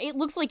generation. Yeah, it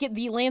looks like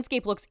the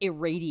landscape looks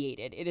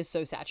irradiated. It is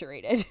so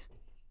saturated.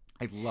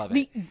 I love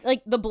it.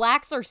 The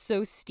blacks are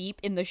so steep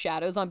in the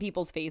shadows on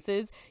people's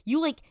faces. You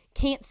like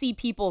can't see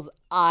people's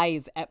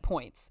eyes at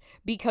points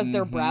because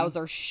their brows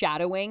are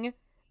shadowing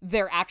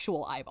their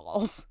actual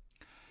eyeballs.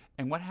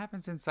 And what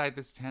happens inside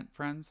this tent,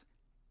 friends,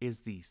 is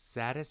the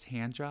saddest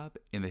hand job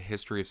in the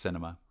history of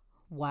cinema.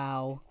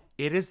 Wow.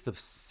 It is the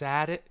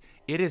saddest.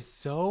 It is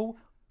so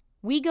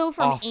We go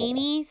from awful.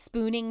 Amy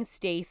spooning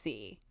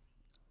Stacy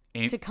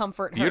to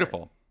comfort her.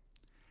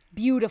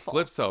 Beautiful.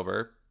 Flips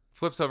over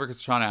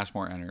because Shawn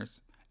Ashmore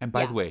enters. And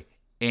by the way,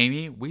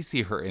 Amy, we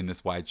see her in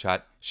this wide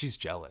shot. She's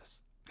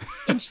jealous.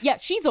 And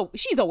she's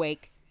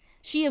awake.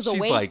 She is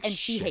awake, like, and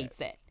she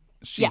hates it.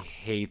 She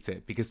hates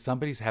it because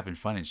somebody's having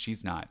fun and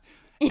she's not.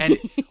 And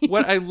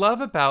what I love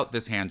about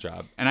this hand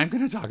job, and I'm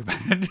going to talk about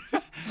it,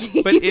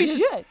 but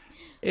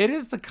it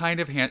is the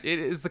kind of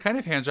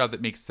hand job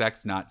that makes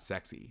sex not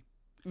sexy.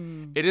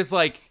 It is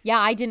like,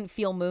 I didn't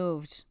feel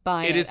moved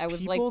by it. I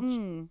was like,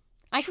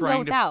 I can go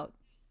without.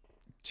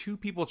 Two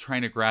people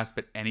trying to grasp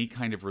at any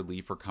kind of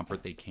relief or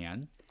comfort they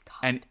can. God.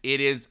 And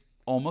it is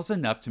almost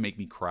enough to make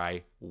me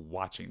cry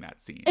watching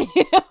that scene.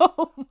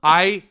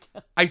 I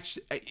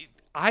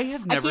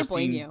have never can't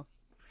blame you.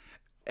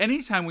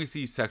 Anytime we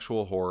see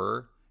sexual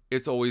horror,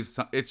 it's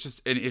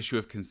just an issue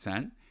of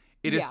consent.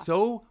 It is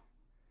so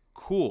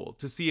cool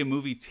to see a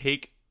movie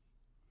take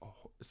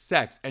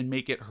sex and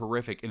make it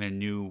horrific in a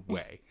new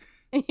way.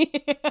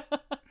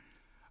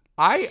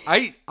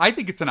 I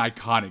think it's an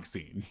iconic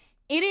scene.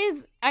 It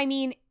is. I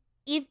mean,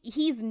 if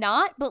he's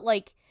not, but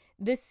like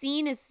The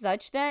scene is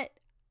such that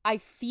I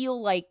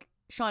feel like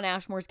Shawn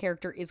Ashmore's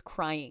character is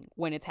crying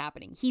when it's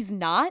happening. He's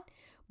not,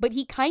 but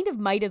he kind of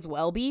might as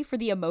well be for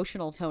the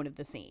emotional tone of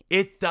the scene.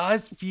 It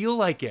does feel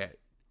like it.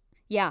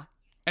 Yeah.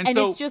 And And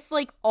so it's just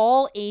like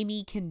all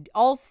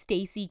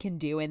Stacy can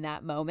do in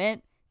that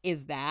moment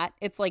is that.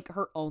 It's like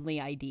her only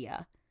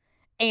idea.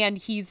 And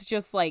he's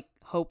just like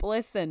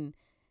hopeless and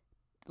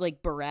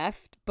like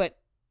bereft, but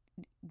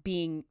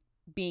being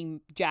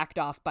jacked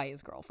off by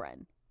his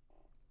girlfriend.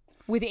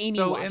 With Amy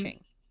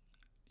watching.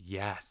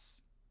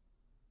 Yes.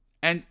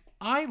 And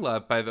I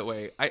love, by the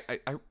way,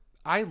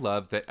 I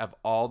love that of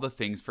all the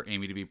things for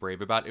Amy to be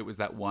brave about, it was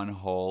that one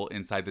hole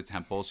inside the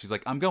temple. She's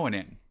like, I'm going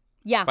in.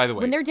 Yeah. By the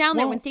way, when they're down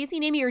there, when Stacey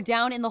and Amy are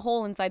down in the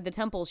hole inside the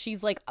temple,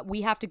 she's like,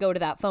 we have to go to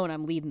that phone.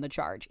 I'm leading the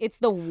charge. It's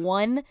the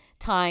one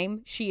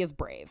time she is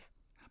brave.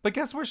 But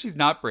guess where she's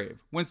not brave?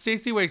 When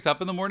Stacey wakes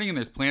up in the morning and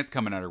there's plants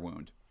coming out her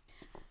wound.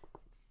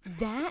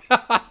 That,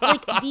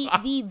 like,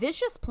 the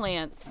vicious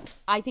plants,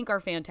 I think are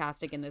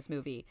fantastic in this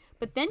movie.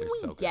 But then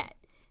get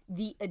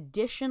the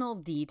additional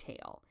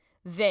detail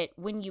that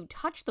when you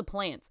touch the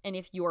plants and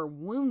if you're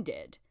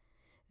wounded,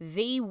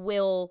 they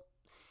will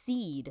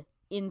seed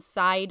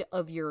inside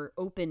of your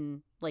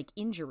open, like,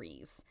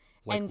 injuries.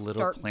 Like and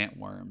little plant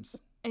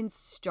worms. And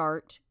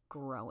start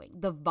growing.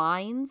 The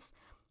vines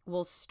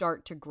will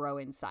start to grow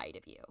inside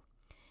of you.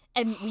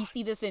 And we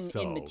see this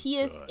in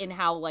Matthias, in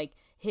how, like,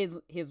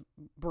 his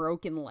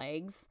broken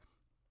legs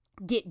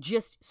get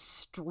just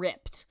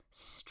stripped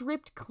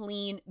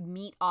clean,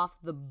 meat off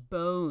the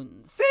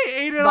bones. They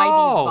ate it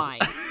all. By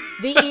these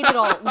vines. They ate it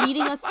all,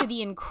 leading us to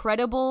the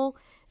incredible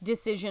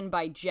decision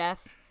by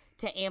Jeff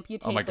to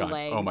amputate the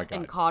legs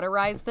and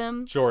cauterize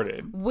them.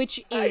 Jordan. Which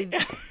is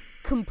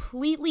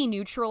completely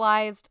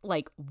neutralized,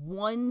 like,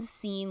 one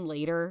scene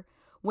later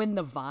when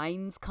the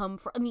vines come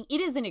from. I mean,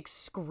 it is an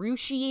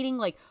excruciating,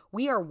 like,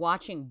 we are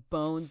watching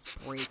bones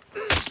break.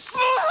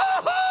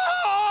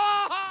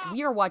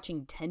 We are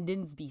watching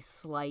tendons be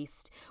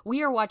sliced.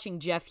 We are watching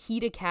Jeff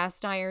heat a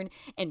cast iron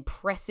and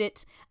press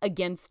it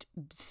against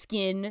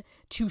skin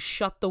to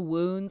shut the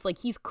wounds. Like,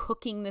 he's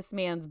cooking this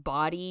man's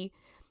body.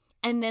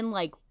 And then,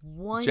 like,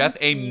 one Jeff,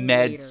 a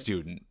med later,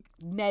 student.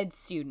 Med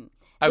student.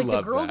 I Like,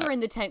 love the girls that. are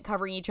in the tent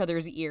covering each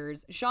other's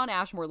ears. Shawn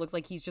Ashmore looks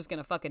like he's just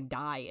gonna fucking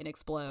die and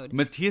explode.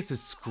 Matthias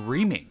is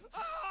screaming.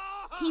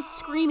 He's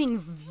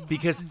screaming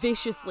Because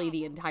viciously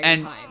the entire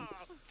time.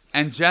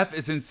 And Jeff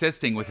is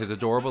insisting with his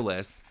adorable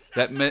lisp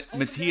that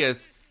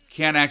Matthias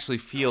can't actually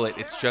feel it.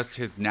 It's just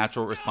his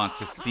natural response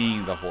to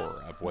seeing the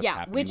horror of what's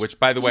happening. Which,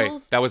 by the way,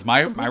 that was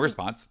my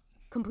response.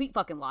 Complete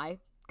fucking lie.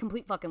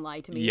 Complete fucking lie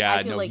to me. Yeah,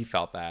 I feel like he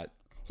felt that.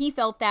 He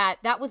felt that.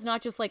 That was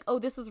not just like, oh,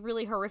 this is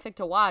really horrific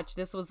to watch.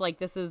 This was like,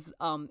 this is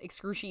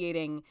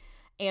excruciating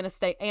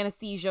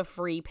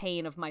anesthesia-free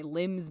pain of my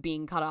limbs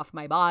being cut off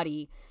my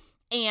body.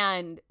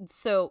 And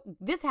so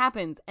this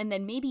happens, and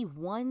then maybe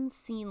one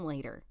scene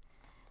later,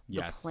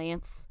 the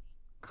plants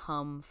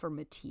come for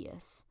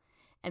Matthias,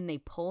 and they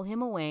pull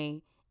him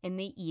away, and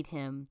they eat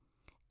him.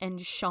 And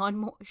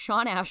Shawn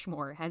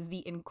Ashmore has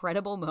the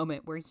incredible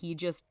moment where he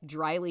just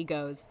dryly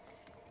goes,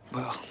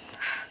 Well,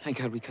 thank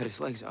God we cut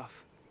his legs off.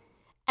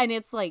 and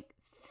it's like,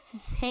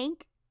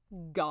 thank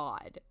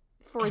God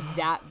for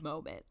that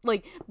moment.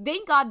 Like,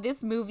 thank God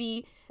this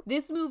movie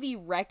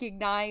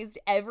recognized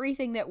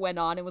everything that went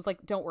on and was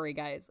like, don't worry,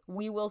 guys,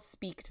 we will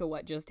speak to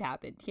what just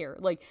happened here.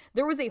 Like,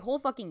 there was a whole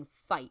fucking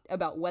fight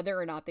about whether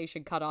or not they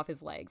should cut off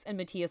his legs, and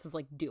Matthias is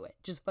like, do it,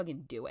 just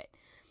fucking do it.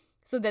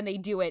 So then they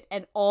do it,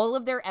 and all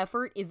of their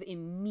effort is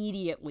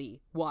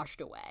immediately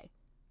washed away.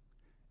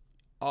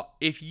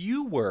 If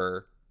you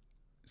were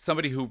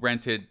somebody who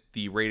rented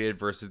the rated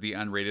versus the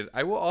unrated,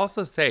 I will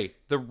also say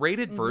the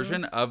rated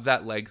version of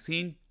that leg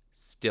scene,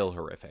 still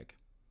horrific.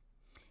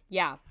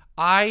 Yeah.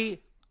 I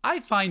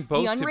find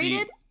both the to be...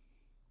 unrated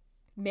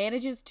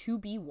manages to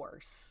be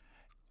worse.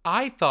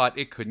 I thought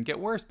it couldn't get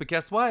worse, but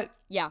guess what?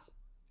 Yeah.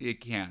 It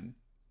can.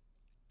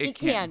 It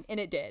can, and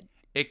it did.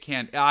 It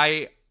can.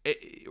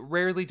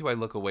 Rarely do I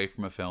look away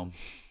from a film.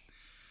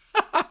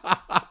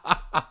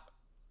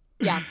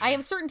 Yeah, I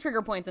have certain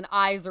trigger points, and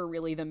eyes are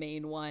really the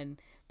main one.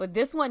 But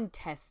this one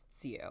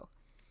tests you.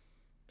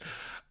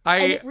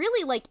 And it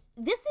really, like,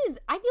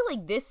 I feel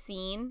like this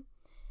scene,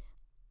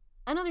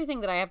 another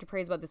thing that I have to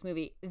praise about this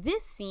movie,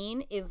 this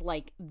scene is,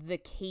 like, the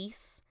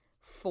case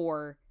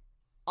for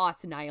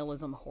aughts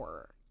nihilism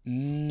horror.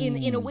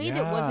 In a way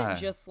that wasn't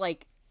just,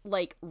 like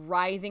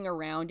writhing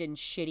around in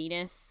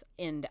shittiness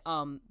and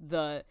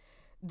the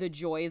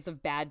joys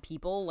of bad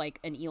people, like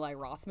an Eli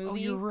Roth movie. Oh,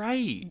 you're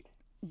right.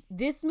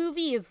 This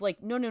movie is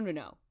like,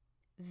 no.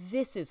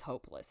 This is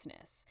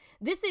hopelessness.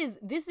 This is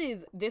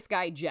this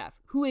guy, Jeff,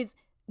 who is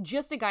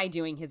just a guy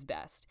doing his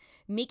best,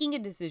 making a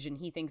decision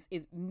he thinks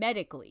is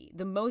medically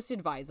the most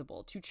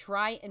advisable to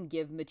try and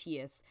give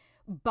Matthias,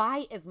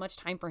 buy as much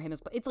time for him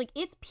as it's like,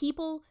 it's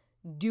people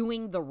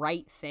doing the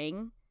right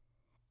thing.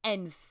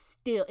 And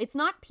still, it's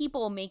not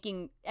people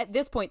making, at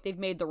this point, they've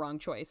made the wrong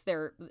choice.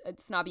 They're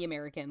snobby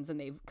Americans and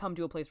they've come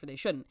to a place where they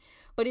shouldn't.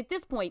 But at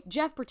this point,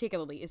 Jeff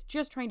particularly is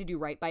just trying to do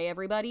right by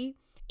everybody.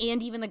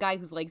 and even the guy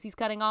whose legs he's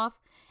cutting off.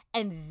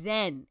 And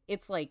then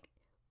it's like,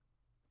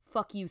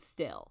 fuck you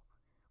still.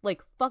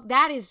 Like, fuck,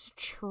 that is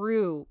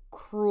true,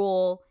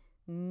 cruel,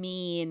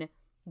 mean,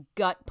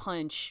 gut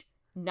punch,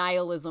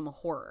 nihilism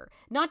horror.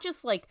 Not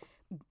just like,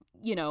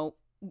 you know,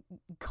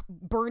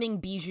 burning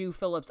Bijou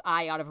Phillips'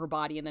 eye out of her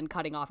body and then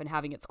cutting off and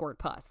having it squirt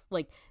pus.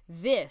 Like,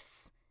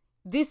 this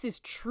is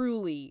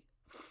truly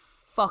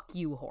fuck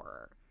you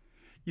horror.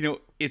 You know,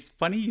 it's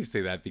funny you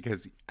say that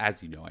because,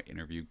 as you know, I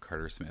interviewed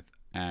Carter Smith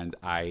and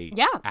I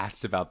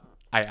asked about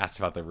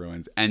the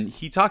ruins, and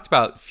he talked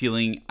about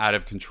feeling out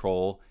of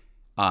control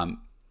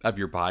of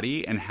your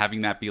body and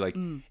having that be like,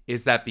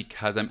 is that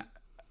because I'm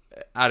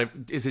out of,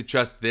 is it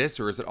just this,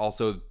 or is it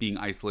also being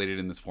isolated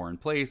in this foreign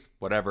place,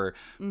 whatever.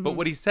 But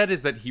what he said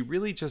is that he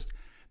really just,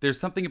 there's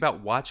something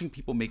about watching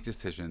people make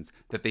decisions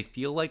that they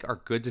feel like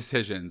are good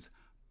decisions,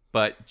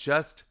 but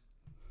just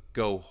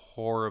go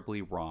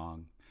horribly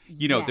wrong.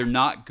 You know, they're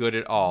not good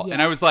at all.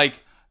 And I was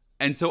like,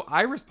 and so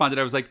I responded,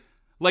 I was like,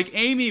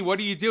 Amy, what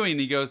are you doing? And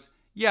he goes,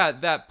 yeah,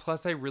 that,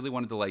 plus I really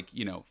wanted to, like,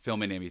 you know,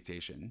 film an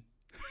amputation.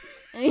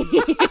 And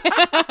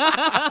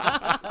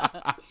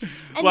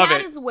Love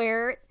that it. is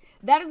where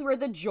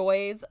the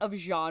joys of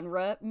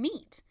genre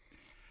meet.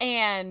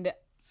 And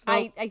so,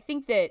 I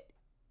think that,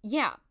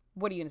 yeah,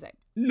 what are you going to say?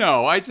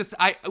 No,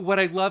 what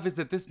I love is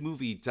that this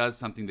movie does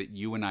something that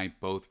you and I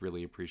both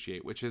really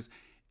appreciate, which is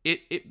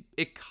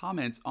it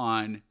comments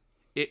on,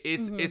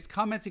 it's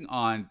commenting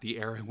on the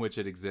era in which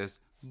it exists,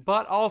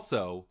 but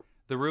also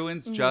The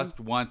Ruins just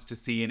wants to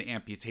see an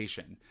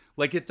amputation.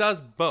 Like, it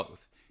does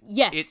both.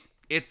 Yes.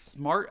 It's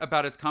smart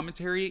about its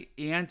commentary,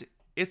 and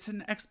it's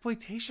an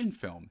exploitation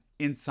film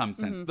in some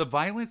sense. The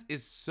violence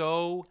is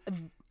so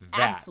that.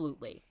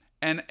 Absolutely.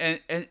 And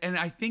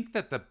I think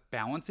that the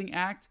balancing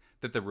act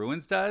that The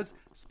Ruins does,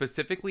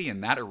 specifically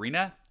in that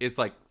arena, is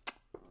like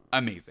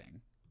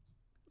amazing.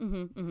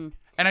 And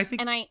I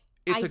think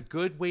it's a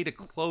good way to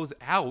close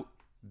out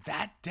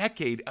that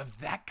decade of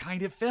that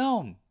kind of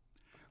film,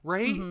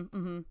 right?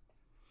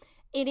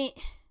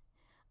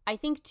 I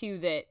think too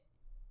that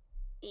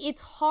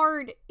it's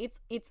hard. It's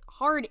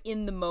hard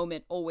in the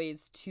moment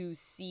always to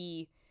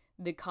see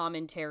the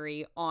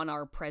commentary on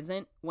our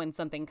present when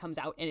something comes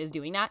out and is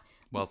doing that.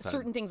 Well said.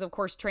 Certain things, of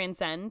course,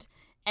 transcend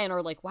and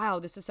are like, wow,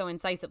 this is so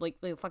incisive, like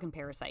fucking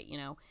Parasite, you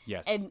know?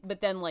 Yes.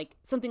 But then like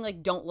something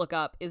like Don't Look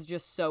Up is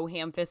just so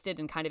ham-fisted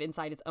and kind of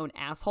inside its own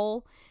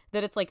asshole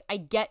that it's like, I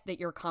get that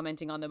you're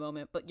commenting on the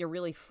moment, but you're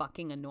really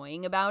fucking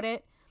annoying about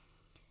it.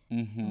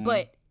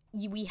 But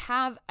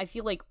I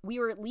feel like we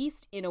are at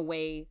least in a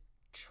way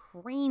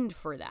trained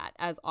for that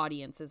as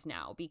audiences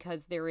now,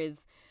 because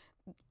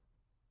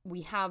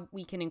we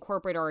can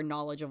incorporate our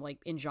knowledge of, like,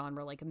 in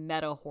genre, like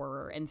meta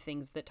horror and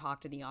things that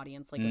talk to the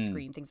audience like a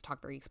screen, things that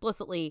talk very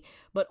explicitly.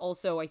 But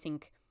also I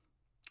think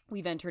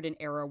we've entered an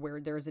era where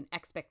there's an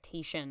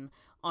expectation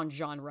on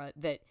genre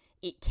that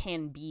it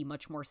can be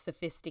much more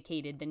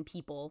sophisticated than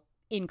people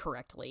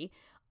incorrectly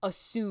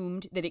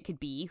assumed that it could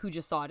be, who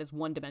just saw it as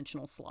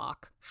one-dimensional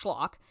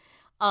schlock.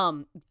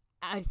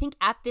 I think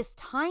at this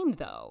time,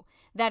 though,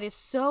 that is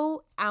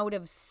so out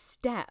of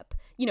step,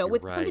 you know,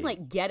 with something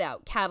like Get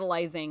Out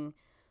catalyzing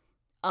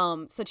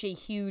such a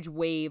huge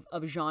wave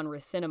of genre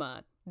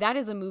cinema. That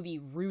is a movie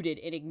rooted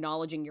in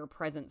acknowledging your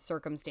present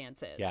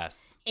circumstances.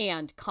 Yes.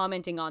 And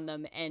commenting on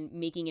them and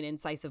making an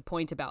incisive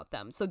point about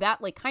them. So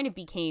that, like, kind of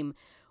became,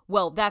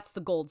 well, that's the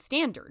gold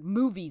standard.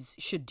 Movies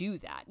should do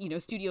that. You know,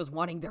 studios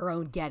wanting their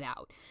own Get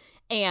Out.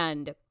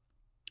 And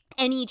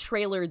any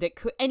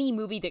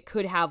movie that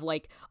could have,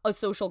 like, a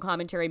social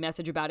commentary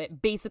message about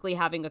it, basically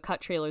having a cut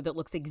trailer that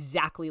looks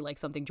exactly like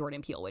something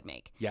Jordan Peele would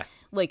make.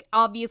 Yes. Like,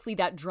 obviously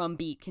that drum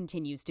beat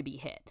continues to be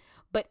hit.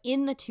 But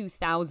in the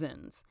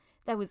 2000s,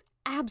 that was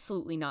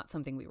absolutely not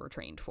something we were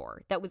trained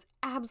for. That was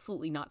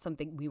absolutely not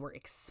something we were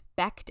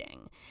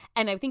expecting.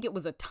 And I think it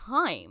was a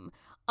time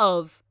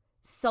of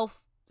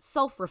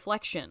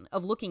self-reflection,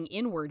 of looking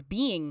inward,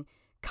 being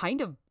kind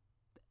of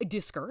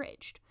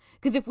discouraged.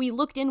 Because if we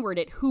looked inward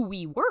at who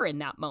we were in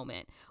that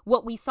moment,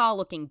 what we saw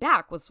looking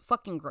back was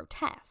fucking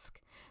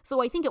grotesque.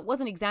 So I think it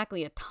wasn't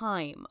exactly a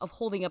time of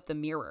holding up the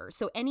mirror.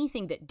 So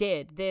anything that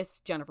did this,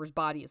 Jennifer's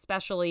Body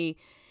especially,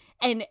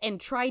 and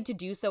tried to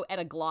do so at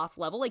a gloss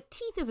level, like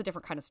Teeth is a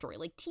different kind of story.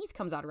 Like Teeth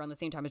comes out around the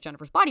same time as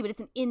Jennifer's Body, but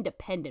it's an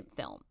independent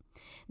film.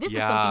 This is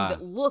something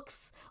that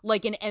looks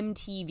like an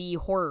MTV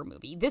horror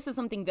movie. This is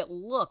something that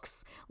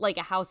looks like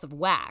a House of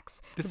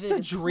Wax. This is a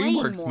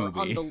DreamWorks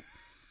movie.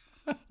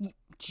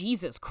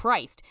 Jesus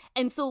Christ.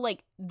 And so,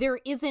 like, there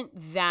isn't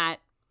that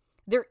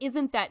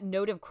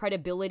note of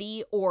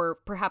credibility or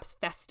perhaps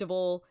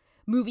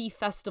movie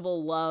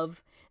festival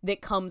love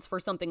that comes for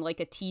something like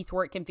a Teeth,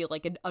 where it can feel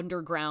like an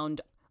underdog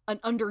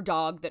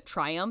that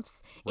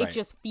triumphs. Right. It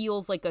just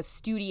feels like a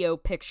studio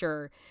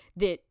picture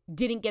that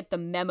didn't get the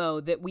memo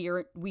that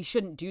we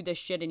shouldn't do this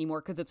shit anymore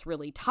because it's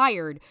really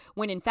tired,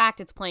 when in fact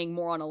it's playing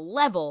more on a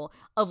level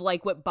of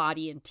like what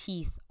Body and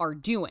Teeth are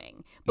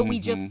doing. But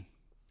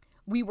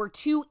we were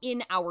too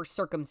in our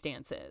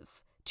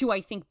circumstances to,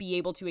 I think, be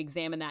able to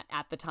examine that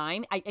at the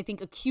time. I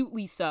think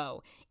acutely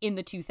so in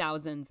the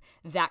 2000s,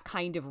 that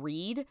kind of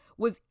read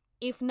was,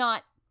 if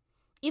not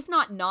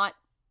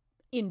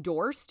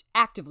endorsed,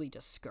 actively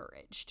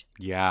discouraged.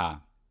 Yeah.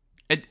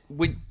 And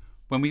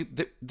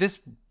this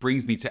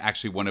brings me to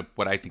actually one of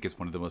what I think is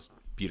one of the most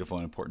beautiful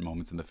and important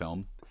moments in the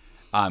film,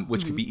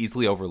 which could be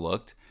easily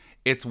overlooked.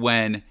 It's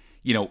when,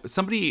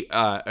 somebody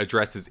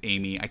addresses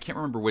Amy. I can't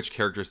remember which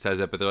character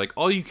says it, but they're like,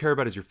 all you care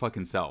about is your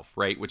fucking self,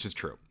 right? Which is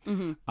true.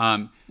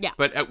 Yeah.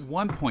 But at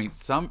one point,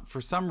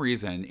 for some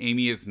reason,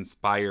 Amy is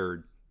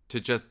inspired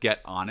to just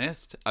get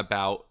honest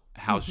about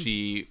how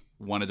she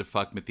wanted to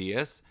fuck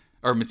Matthias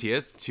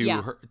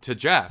to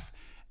Jeff.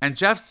 And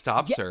Jeff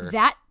stops her.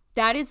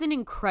 That is an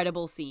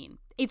incredible scene.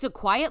 It's a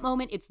quiet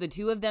moment. It's the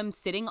two of them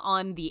sitting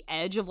on the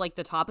edge of like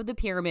the top of the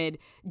pyramid,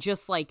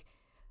 just like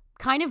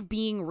kind of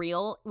being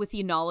real with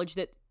the knowledge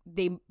that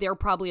they're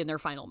probably in their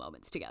final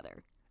moments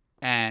together.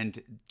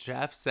 And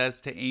Jeff says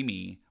to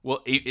Amy,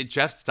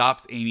 Jeff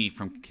stops Amy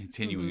from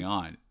continuing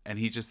on. And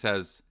he just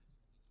says,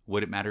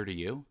 would it matter to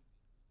you?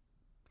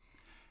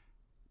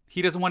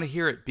 He doesn't want to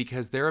hear it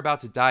because they're about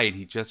to die and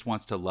he just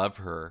wants to love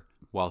her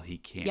while he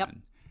can. Yep.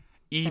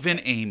 Even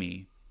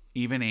Amy.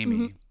 Even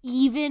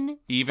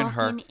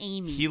her.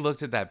 Amy. He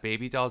looked at that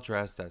baby doll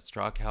dress, that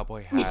straw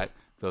cowboy hat,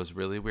 those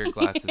really weird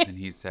glasses, and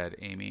he said,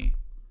 Amy,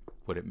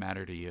 would it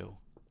matter to you?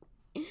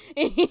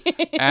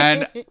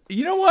 And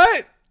you know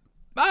what?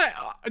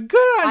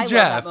 Good on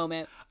Jeff. I love that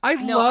moment. I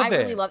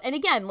really love. And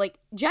again, like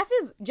Jeff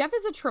is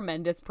a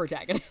tremendous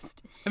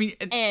protagonist. I mean,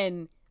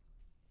 and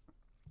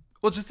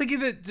well, just thinking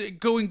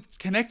that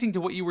connecting to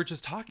what you were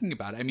just talking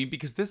about. I mean,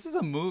 because this is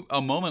a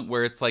moment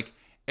where it's like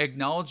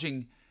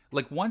acknowledging,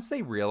 like once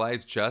they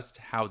realize just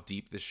how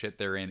deep the shit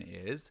they're in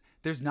is,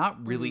 there's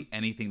not really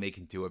anything they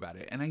can do about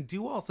it. And I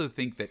do also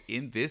think that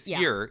in this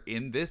year,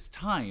 in this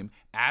time,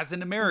 as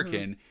an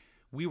American,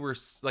 we were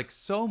like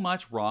so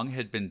much wrong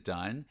had been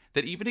done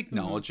that even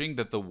acknowledging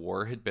that the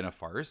war had been a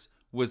farce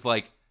was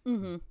like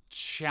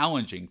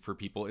challenging for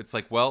people. It's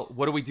like, well,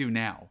 what do we do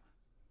now?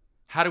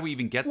 How do we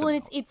even get them?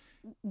 Well, it's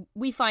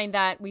we find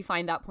that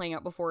playing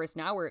out before us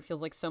now, where it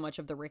feels like so much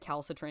of the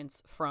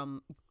recalcitrance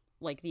from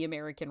like the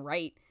American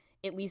right,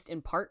 at least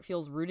in part,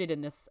 feels rooted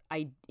in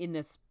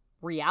this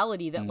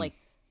reality that like,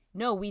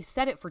 no, we've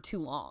said it for too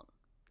long.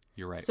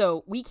 You're right.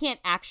 So we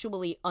can't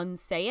actually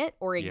unsay it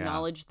or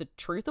acknowledge the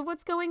truth of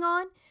what's going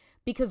on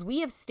because we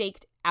have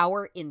staked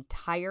our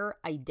entire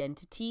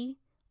identity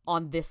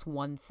on this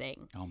one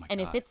thing. Oh my God. And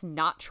if it's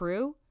not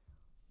true,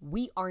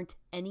 we aren't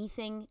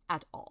anything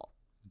at all.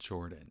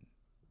 Jordan.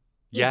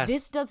 If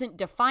this doesn't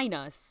define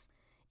us,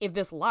 if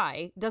this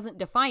lie doesn't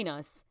define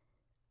us,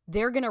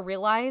 they're going to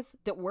realize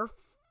that we're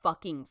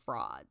fucking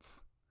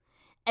frauds.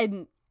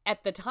 And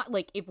at the time,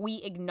 like if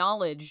we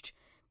acknowledged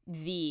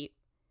the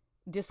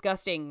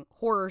disgusting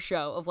horror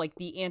show of like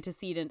the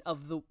antecedent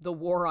of the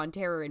war on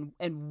terror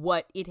and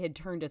what it had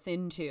turned us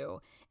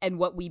into and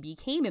what we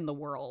became in the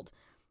world,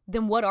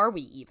 then what are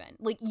we even?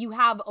 Like you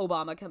have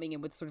Obama coming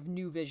in with sort of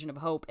new vision of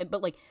hope,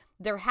 but like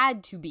there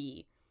had to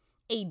be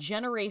a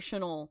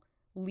generational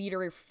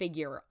leader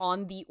figure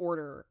on the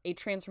order, a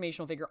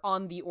transformational figure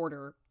on the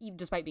order,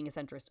 despite being a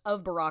centrist,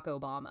 of Barack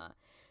Obama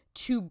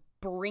to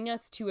bring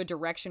us to a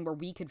direction where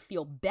we could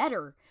feel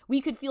better.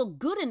 We could feel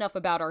good enough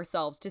about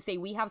ourselves to say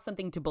we have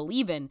something to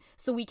believe in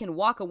so we can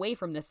walk away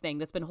from this thing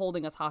that's been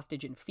holding us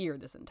hostage in fear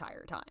this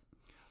entire time.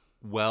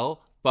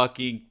 Well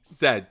fucking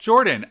said.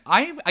 Jordan,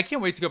 I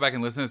can't wait to go back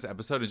and listen to this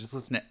episode and just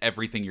listen to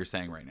everything you're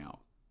saying right now.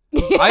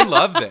 I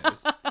love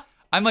this.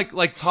 I'm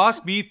like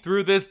talk me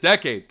through this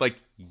decade.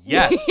 Like,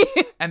 yes.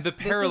 And the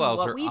parallels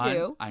this is what we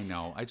do. I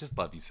know. I just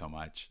love you so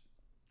much.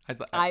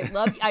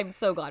 I'm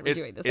so glad we're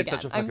doing this again.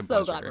 Such a fucking I'm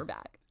so pleasure. glad we're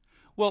back.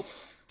 Well,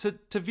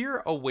 to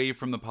veer away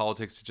from the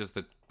politics to just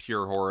the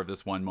pure horror of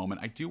this one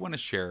moment, I do want to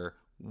share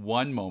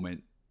one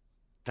moment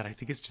that I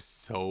think is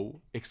just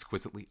so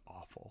exquisitely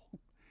awful.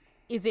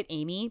 Is it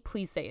Amy?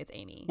 Please say it's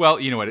Amy. Well,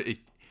 you know what?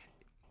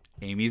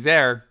 Amy's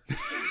there.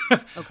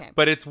 Okay.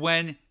 But it's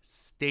when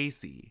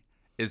Stacy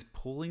is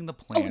pulling the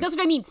plants. Oh, that's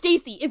what I mean.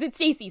 Stacy. Is it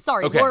Stacy?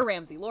 Sorry. Okay. Laura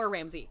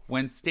Ramsey.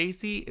 When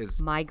Stacy is...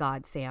 My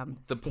God, Sam.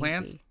 The Stacey.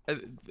 plants...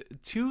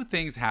 two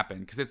things happen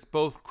because it's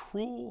both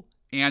cruel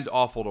and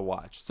awful to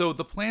watch. So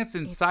the plants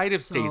inside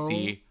of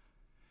Stacy,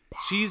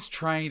 she's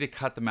trying to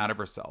cut them out of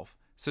herself.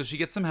 So she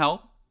gets some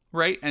help,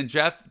 right? And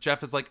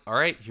Jeff is like, all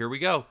right, here we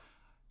go.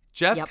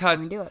 Jeff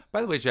cuts...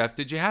 By the way, Jeff,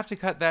 did you have to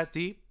cut that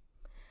deep?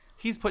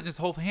 He's putting his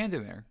whole hand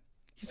in there.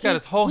 He's got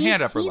his whole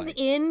hand up her leg.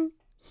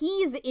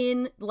 He's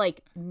in like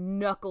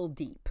knuckle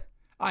deep.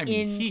 I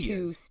mean,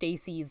 into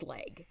Stacy's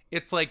leg.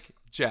 It's like,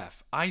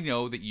 Jeff, I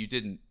know that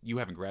you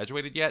haven't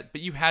graduated yet,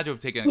 but you had to have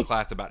taken a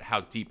class about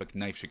how deep a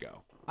knife should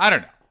go. I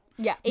don't know.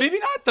 Yeah. Maybe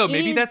not though.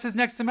 Maybe that's his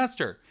next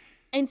semester.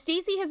 And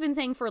Stacy has been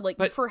saying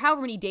for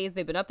however many days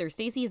they've been up there,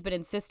 Stacy has been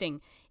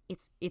insisting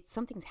it's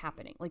something's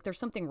happening. Like there's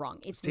something wrong.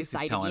 It's Stacey's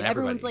inside of telling you.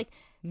 Everyone's everybody.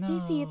 like,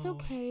 Stacy, it's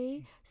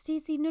okay.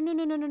 Stacy,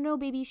 no,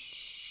 baby,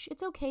 shh,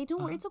 it's okay.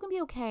 Don't worry, it's all gonna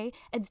be okay.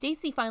 And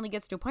Stacy finally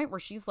gets to a point where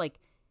she's like,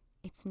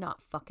 it's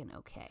not fucking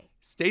okay.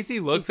 Stacy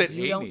looks at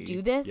you Amy. Don't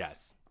do this.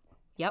 Yes.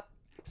 Yep.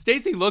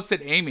 Stacy looks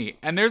at Amy,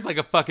 and there's like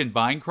a fucking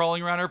vine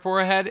crawling around her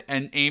forehead,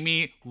 and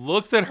Amy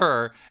looks at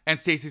her, and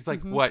Stacy's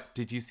like, what,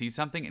 did you see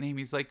something? And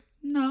Amy's like,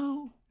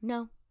 no.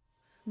 No.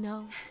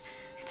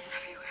 It's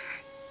everywhere.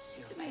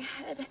 It's in my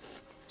head.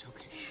 It's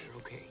okay. You're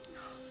okay.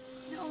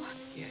 No.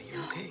 Yeah,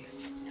 you're okay.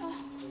 No.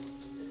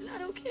 I'm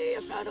not okay.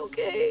 I'm not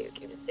okay. You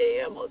keep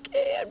saying I'm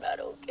okay. I'm not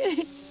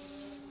okay.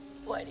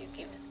 Why do you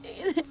keep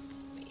saying it to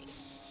me?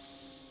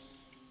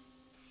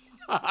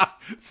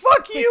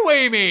 Fuck you,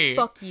 Amy.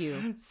 Fuck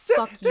you.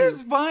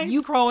 There's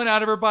vines crawling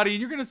out of her body,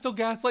 and you're gonna still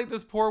gaslight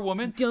this poor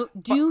woman. Do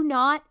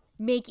not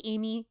make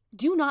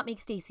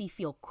Stacy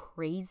feel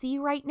crazy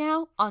right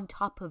now on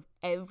top of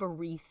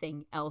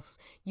everything else,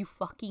 you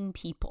fucking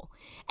people.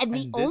 And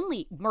the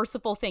only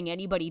merciful thing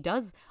anybody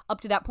does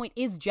up to that point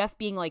is Jeff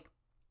being like,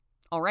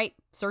 all right,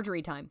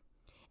 surgery time.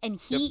 And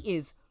he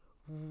is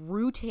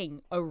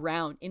rooting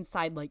around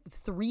inside like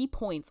 3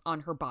 points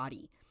on her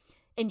body.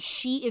 And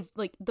she is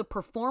like, the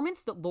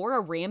performance that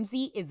Laura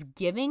Ramsey is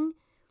giving.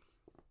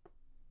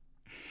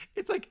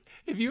 It's like,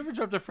 if you ever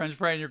dropped a French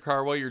fry in your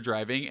car while you're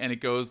driving and it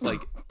goes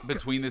like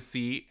between the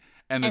seat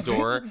and the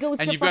door,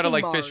 and you've got to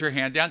like fish your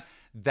hand down,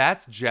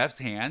 that's Jeff's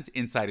hand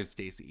inside of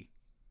Stacy.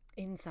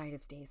 Inside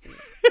of Stacy.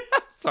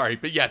 Sorry,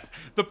 but yes,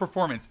 the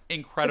performance,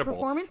 incredible. The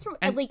performance from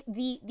like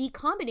the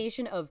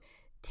combination of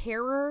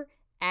terror,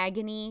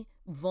 agony,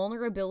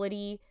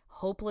 vulnerability,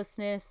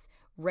 hopelessness,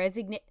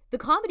 resignation, the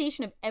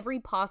combination of every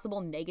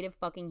possible negative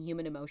fucking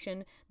human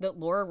emotion that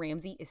Laura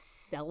Ramsey is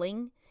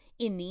selling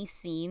in these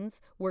scenes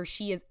where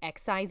she is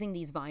excising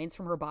these vines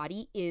from her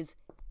body is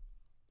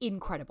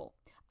incredible.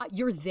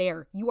 You're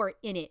there. You are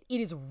in it. It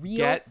is real.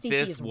 Get Stacey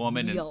this is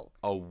woman real.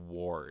 an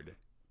award.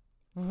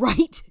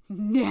 Right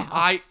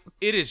now.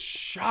 It is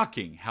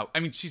shocking how,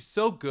 I mean, she's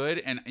so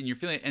good, and you're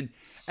feeling it.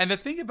 And the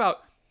thing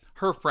about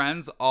her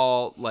friends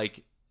all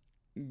like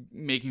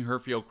making her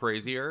feel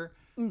crazier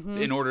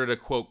in order to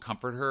quote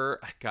comfort her.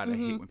 God, I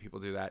hate when people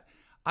do that.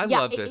 I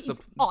love this.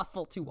 It's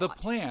awful to watch.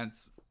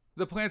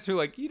 The plants are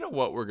like, you know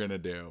what we're gonna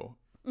do?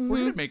 We're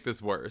gonna make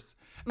this worse.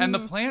 And the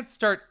plants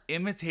start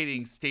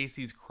imitating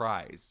Stacy's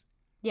cries.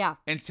 Yeah.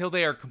 Until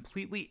they are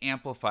completely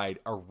amplified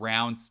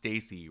around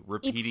Stacy,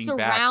 repeating it's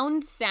back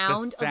surround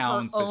sound the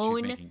sounds of her that she's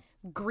own making.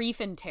 grief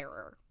and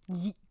terror,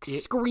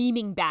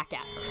 screaming back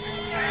at her.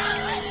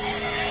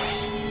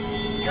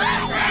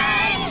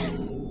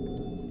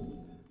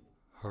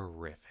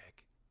 Horrific.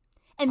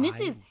 And this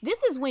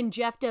is when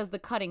Jeff does the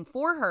cutting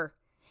for her,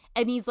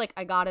 and he's like,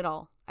 "I got it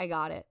all. I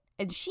got it."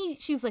 And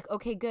she's like,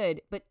 "Okay,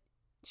 good," but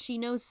she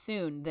knows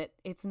soon that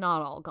it's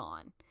not all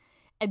gone,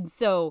 and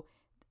so.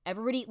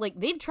 Everybody, like,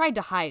 they've tried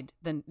to hide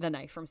the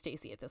knife from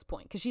Stacy at this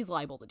point because she's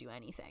liable to do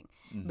anything.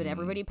 But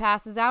everybody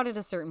passes out at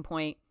a certain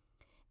point,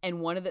 and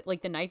one of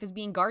the knife is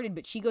being guarded,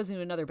 but she goes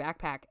into another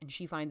backpack and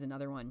she finds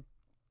another one.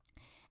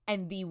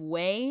 And the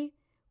way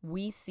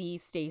we see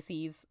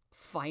Stacy's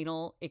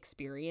final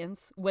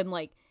experience when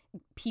like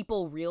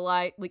people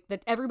realize like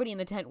that everybody in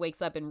the tent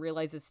wakes up and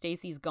realizes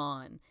Stacy's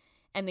gone,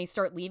 and they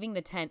start leaving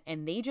the tent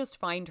and they just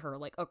find her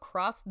like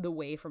across the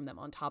way from them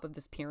on top of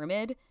this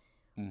pyramid.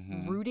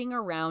 Rooting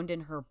around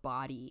in her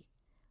body,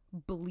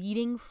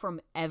 bleeding from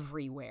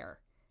everywhere.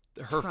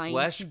 Her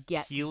flesh to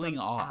get peeling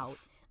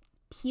off.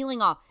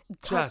 Peeling off.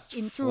 Just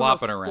in through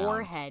flopping her around.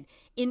 forehead.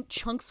 In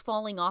chunks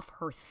falling off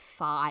her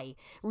thigh.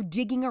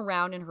 Digging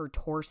around in her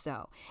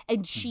torso.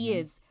 And she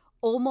is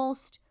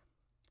almost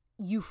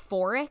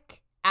euphoric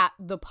at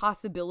the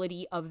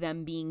possibility of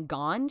them being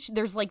gone.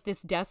 There's like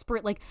this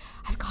desperate, like,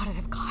 I've got it.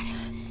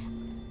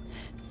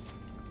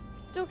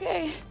 It's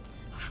okay.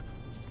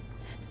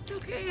 It's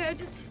okay. I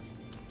just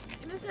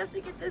have to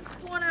get this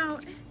one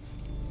out.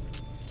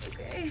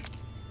 Okay.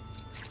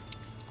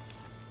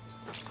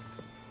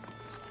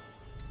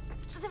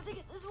 Just have to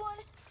get this one.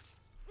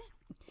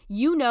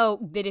 You know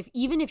that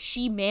even if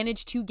she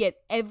managed to get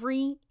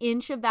every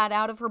inch of that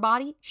out of her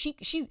body,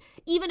 she's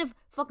even if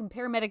fucking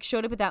paramedics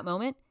showed up at that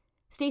moment,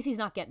 Stacy's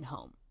not getting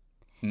home.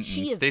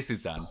 She is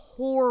Stacy's done.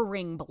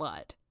 Pouring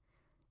blood.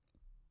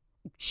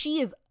 She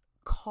is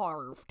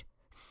carved,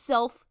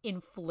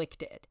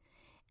 self-inflicted.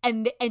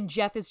 And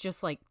Jeff is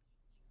just like,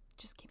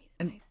 just give me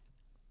the knife.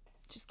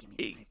 Just give me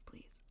the knife,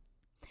 please.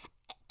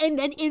 And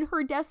then in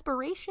her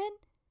desperation,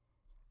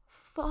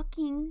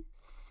 fucking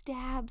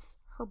stabs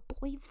her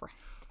boyfriend.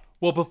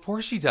 Well,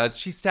 before she does,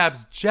 she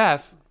stabs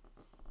Jeff.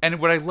 And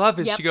what I love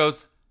is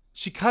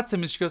she cuts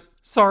him and she goes,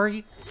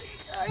 sorry.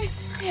 Sorry.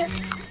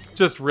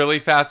 Just really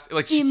fast.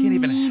 Like she can't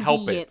even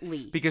help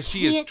it. Because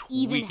she is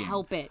tweaking. Can't even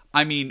help it.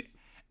 I mean,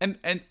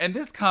 and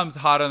this comes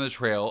hot on the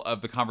trail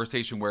of the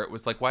conversation where it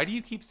was like, why do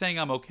you keep saying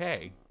I'm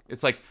okay?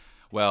 It's like,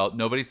 well,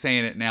 nobody's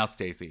saying it now,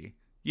 Stacy.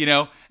 You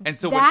know? And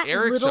so when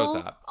Eric shows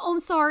up. Oh, I'm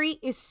sorry,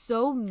 is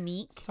so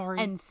meek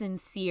and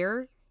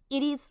sincere.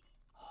 It is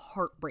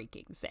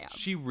heartbreaking, Sam.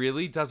 She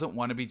really doesn't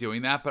want to be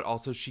doing that, but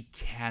also she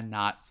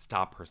cannot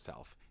stop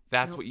herself.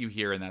 That's what you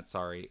hear in that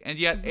sorry. And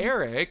yet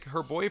Eric,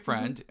 her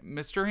boyfriend,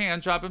 Mr.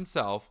 Handjob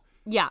himself.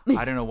 Yeah.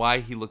 I don't know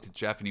why he looked at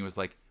Jeff and he was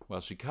like, well,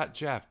 she cut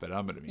Jeff, but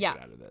I'm going to make Yeah.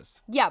 it out of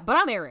this. Yeah, but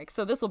I'm Eric,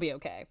 so this will be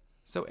okay.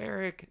 So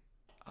Eric,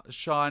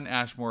 Sean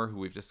Ashmore, who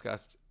we've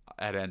discussed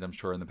at end, I'm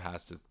sure in the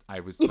past,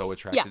 I was so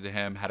attracted to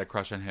him, had a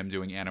crush on him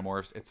doing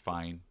Animorphs. It's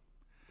fine.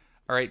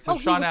 All right, so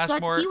Sean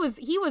Ashmore. He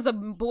was a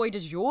boy du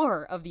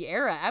jour of the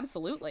era,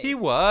 absolutely. He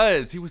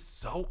was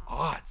so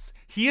aughts.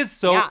 He is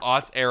so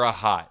aughts era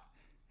hot.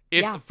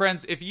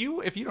 Friends, if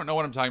you don't know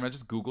what I'm talking about,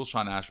 just Google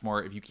Sean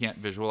Ashmore if you can't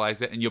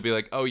visualize it, and you'll be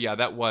like, oh yeah,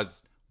 that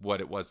was what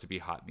it was to be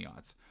hot in the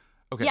aughts.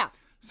 Okay. Yeah.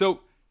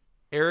 So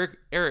Eric,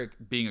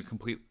 being a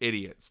complete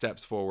idiot,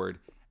 steps forward,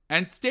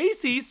 and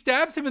Stacy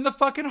stabs him in the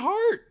fucking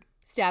heart.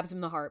 Stabs him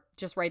in the heart,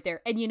 just right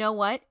there. And you know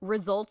what?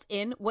 Results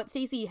in what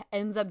Stacy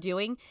ends up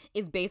doing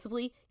is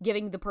basically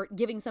giving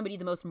somebody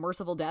the most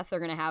merciful death they're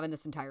gonna have in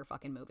this entire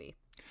fucking movie.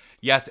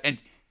 Yes,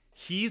 and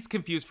he's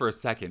confused for a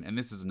second, and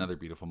this is another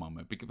beautiful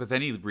moment. But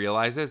then he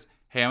realizes,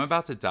 hey, I'm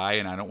about to die,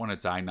 and I don't want to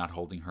die not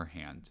holding her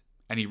hand.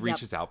 And he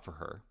reaches out for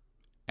her,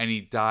 and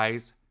he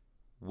dies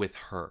with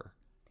her,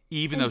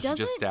 even though she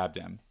just stabbed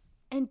him.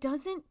 And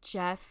doesn't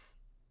Jeff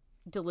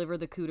deliver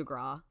the coup de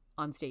grace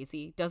on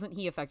Stacy? Doesn't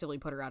he effectively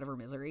put her out of her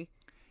misery?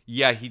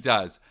 Yeah, he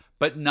does.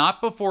 But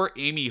not before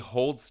Amy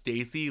holds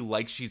Stacy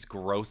like she's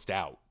grossed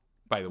out,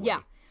 by the way. Yeah.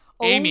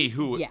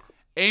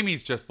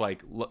 Amy's just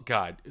like, look,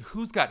 God,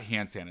 who's got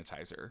hand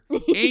sanitizer?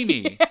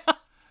 Amy,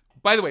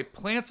 by the way,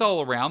 plants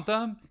all around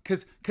them,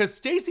 because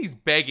Stacy's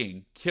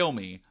begging, kill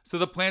me. So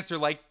the plants are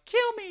like,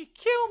 kill me,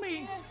 kill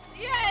me.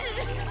 Yes!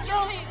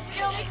 Kill me!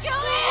 Kill me!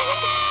 Kill me!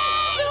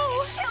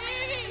 No! Kill me!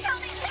 Kill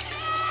me!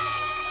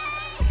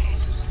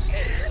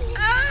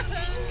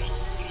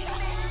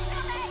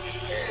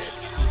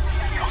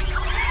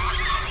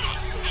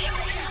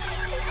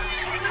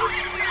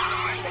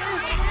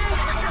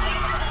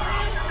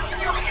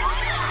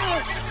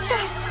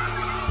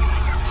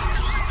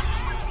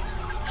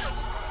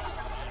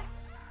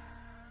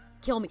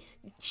 Kill me.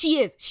 She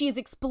is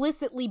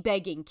explicitly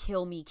begging,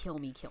 kill me, kill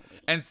me, kill me.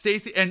 And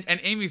Stacy and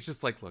Amy's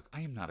just like, look,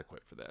 I am not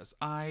equipped for this.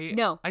 I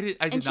did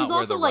and not she's wear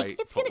also the like, right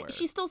it's footwear. gonna.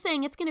 She's still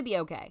saying it's gonna be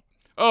okay.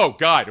 Oh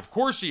God, of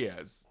course she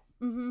is.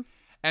 Mm-hmm.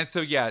 And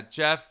so yeah,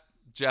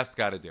 Jeff's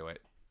got to do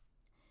it.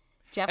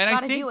 Jeff's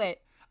got to do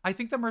it. I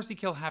think the mercy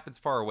kill happens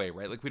far away,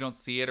 right? Like we don't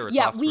see it, or it's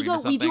off screen or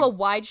something. We do a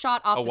wide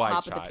shot off the wide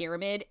top shot. of the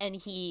pyramid, and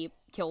he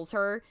kills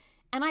her.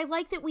 And I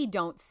like that we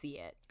don't see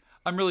it.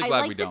 I'm really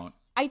glad we don't.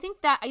 I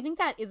think that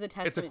is a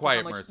testament to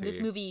how much mercy. this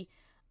movie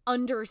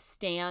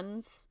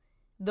understands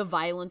the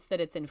violence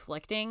that it's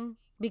inflicting,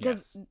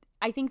 because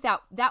I think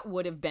that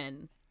would have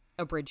been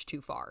a bridge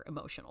too far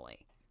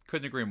emotionally.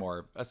 Couldn't agree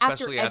more.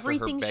 Especially after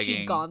everything her begging,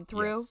 she'd gone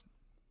through. Yes,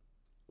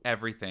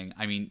 everything.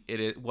 I mean, it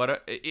is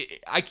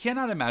I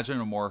cannot imagine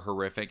a more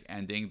horrific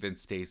ending than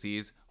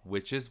Stacy's,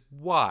 which is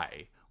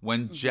why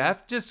when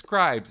Jeff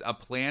describes a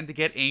plan to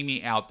get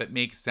Amy out that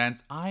makes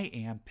sense, I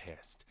am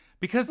pissed.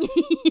 Because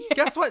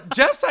guess what?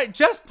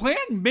 Jeff's plan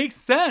makes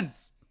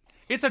sense.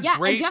 It's a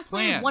great and Jeff's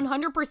plan. plan is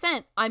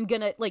 100%. I'm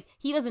gonna, like,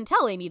 he doesn't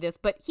tell Amy this,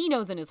 but he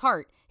knows in his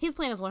heart his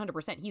plan is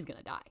 100%. He's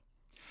gonna die.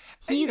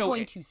 He's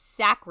going to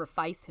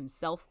sacrifice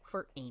himself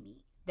for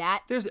Amy.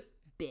 There's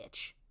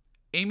bitch.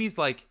 Amy's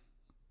like,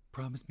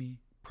 promise me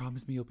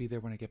you'll be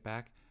there when I get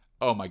back.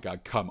 Oh my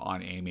God, come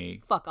on,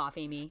 Amy. Fuck off,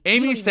 Amy.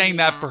 Amy's saying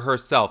that for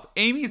herself.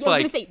 Amy's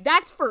like, I was gonna say,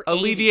 that's for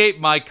alleviate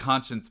Amy. my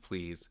conscience,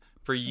 please.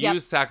 For you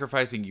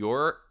sacrificing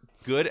your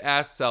good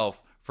ass self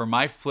for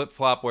my flip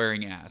flop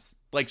wearing ass.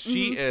 Like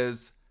she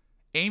is,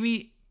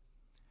 Amy.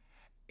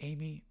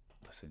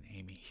 Listen,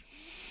 Amy.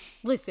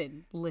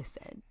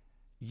 Listen.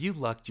 You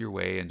lucked your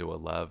way into a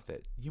love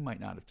that you might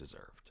not have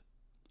deserved.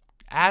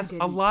 As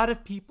a lot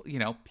of people,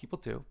 people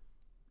do.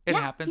 It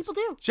happens. People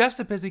do. Jeff's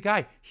a busy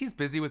guy. He's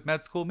busy with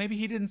med school. Maybe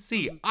he didn't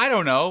see. I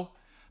don't know.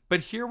 But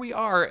here we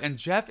are, and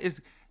Jeff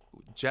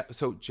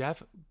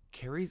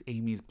carries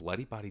Amy's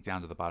bloody body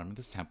down to the bottom of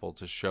this temple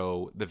to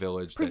show the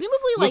village. Presumably,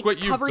 Look what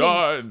you've covered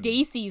done. in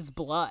Stacy's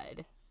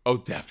blood. Oh,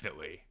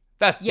 definitely.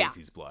 That's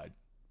Stacy's blood.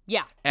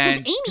 Yeah. Because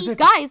Amy,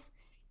 guys,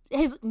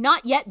 has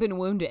not yet been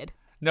wounded.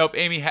 Nope.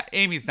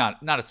 Amy's not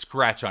a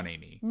scratch on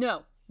Amy.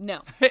 No.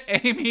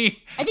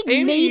 Amy. I think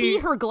maybe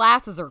her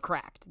glasses are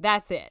cracked.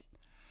 That's it.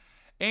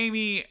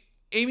 Amy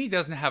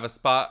doesn't have a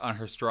spot on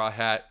her straw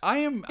hat.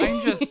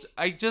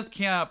 I just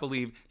cannot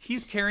believe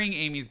he's carrying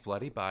Amy's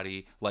bloody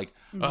body like,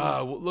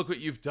 look what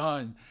you've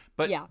done.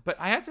 But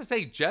I have to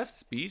say, Jeff's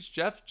speech,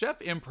 Jeff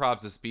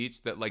improvs a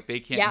speech that like they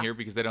can't hear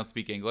because they don't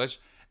speak English.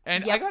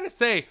 And I gotta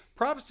say,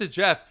 props to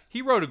Jeff.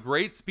 He wrote a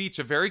great speech,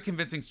 a very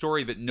convincing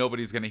story that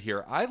nobody's gonna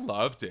hear. I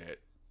loved it.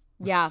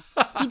 Yeah.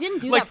 He didn't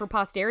do that for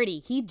posterity.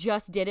 He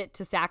just did it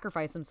to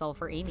sacrifice himself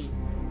for Amy.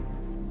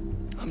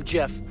 I'm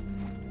Jeff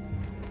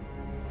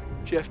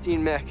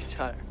Dean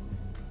McIntyre,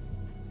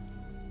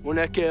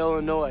 Winnetka,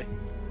 Illinois.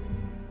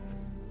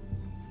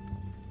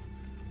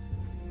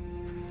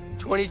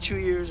 22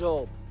 years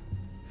old.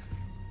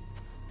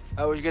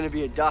 I was gonna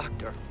be a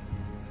doctor.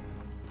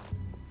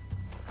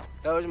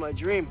 That was my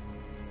dream.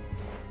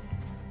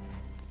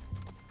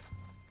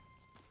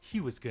 He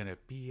was gonna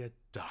be a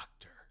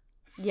doctor.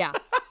 Yeah.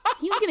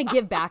 He was going to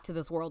give back to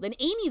this world. And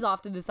Amy's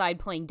off to the side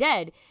playing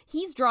dead.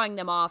 He's drawing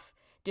them off,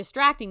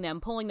 distracting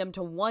them, pulling them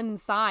to one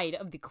side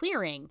of the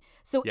clearing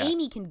so Yes.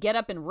 Amy can get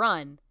up and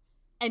run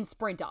and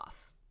sprint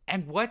off.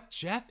 And what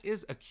Jeff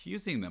is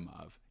accusing them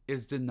of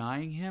is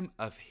denying him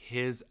of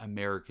his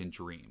American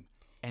dream.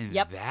 And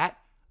that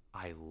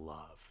I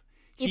love.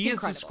 It's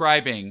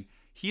incredible.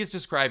 He is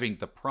describing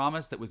the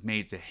promise that was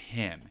made to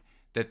him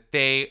that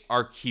they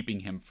are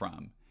keeping him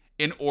from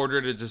in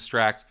order to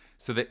distract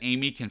so that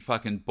Amy can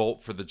fucking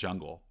bolt for the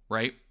jungle,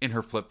 right? In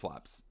her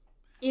flip-flops.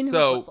 Her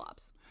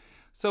flip-flops.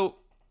 So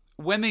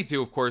when they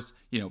do, of course,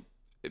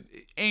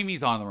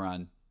 Amy's on the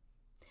run.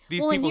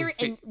 These people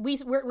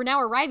we're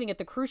now arriving at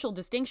the crucial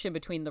distinction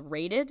between the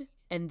rated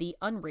and the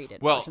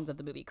unrated versions of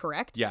the movie,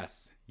 correct?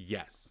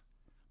 Yes.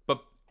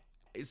 But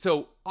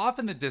so off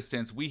in the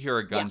distance, we hear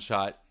a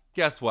gunshot.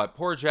 Guess what?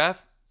 Poor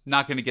Jeff,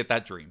 not going to get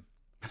that dream.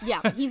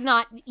 Yeah, he's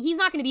not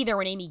going to be there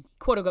when Amy,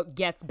 quote unquote,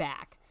 gets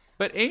back.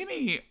 But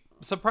Amy,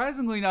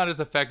 surprisingly not as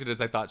affected as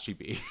I thought she'd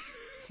be.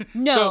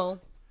 No.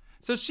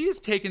 So she is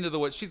taken to the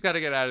woods. She's got to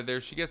get out of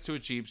there. She gets to a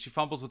Jeep. She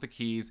fumbles with the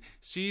keys.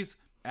 She's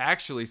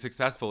actually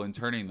successful in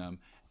turning them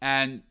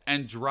and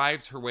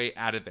drives her way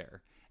out of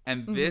there.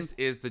 And this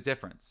is the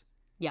difference.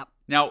 Yep.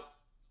 Now,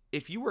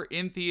 if you were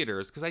in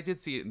theaters, because I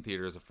did see it in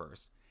theaters at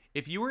first,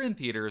 if you were in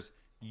theaters,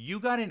 you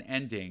got an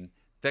ending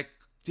that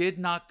did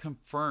not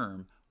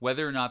confirm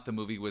whether or not the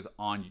movie was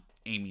on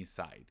Amy's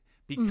side.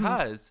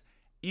 Because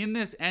in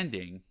this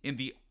ending, in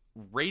the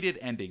rated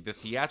ending, the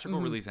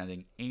theatrical release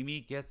ending, Amy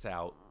gets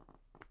out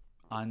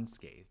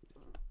unscathed.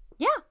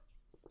 Yeah.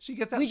 She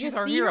gets out. We She's just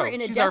our see hero. her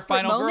in a She's our desperate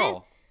final moment.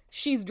 girl.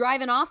 She's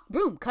driving off.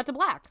 Boom. Cut to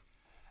black.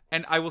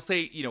 And I will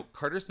say,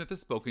 Carter Smith has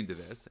spoken to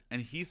this,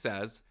 and he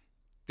says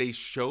they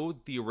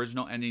showed the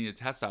original ending to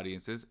test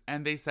audiences,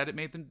 and they said it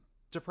made them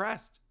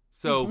depressed.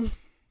 So,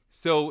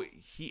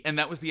 and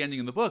that was the ending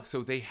in the book.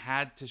 So they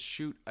had to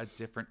shoot a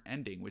different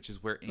ending, which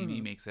is where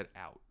Amy makes it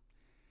out.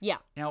 Yeah.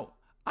 Now,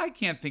 I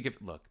can't think of,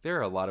 look, there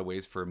are a lot of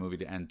ways for a movie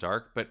to end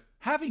dark, but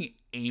having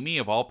Amy,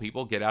 of all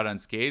people, get out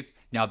unscathed,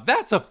 now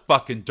that's a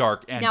fucking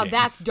dark ending. Now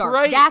that's dark.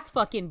 Right? That's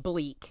fucking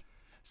bleak.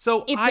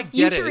 So if I the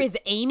future get it. is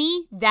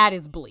Amy, that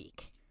is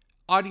bleak.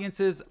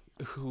 Audiences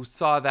who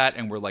saw that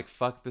and were like,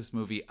 fuck this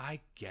movie, I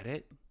get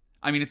it.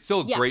 I mean, it's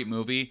still a great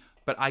movie,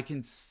 but I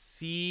can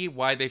see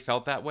why they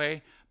felt that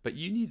way. But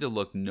you need to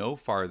look no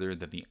farther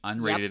than the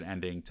unrated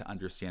ending to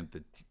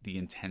understand the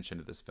intention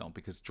of this film.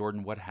 Because,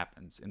 Jordan, what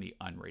happens in the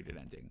unrated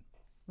ending?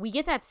 We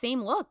get that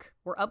same look.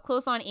 We're up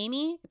close on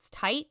Amy. It's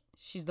tight.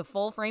 She's the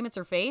full frame. It's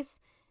her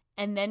face.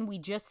 And then we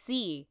just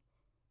see,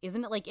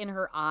 isn't it like in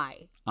her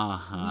eye?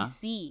 We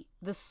see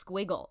the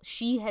squiggle.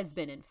 She has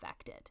been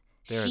infected.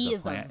 There she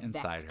is a plant vector.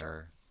 inside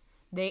her.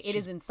 It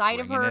is inside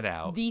of her. It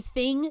out. The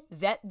thing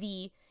that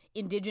the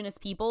indigenous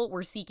people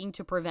were seeking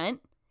to prevent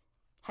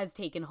has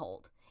taken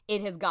hold.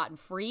 It has gotten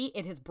free.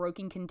 It has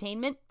broken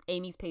containment.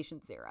 Amy's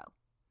patient zero.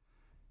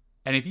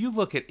 And if you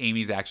look at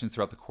Amy's actions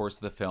throughout the course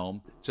of the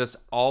film, just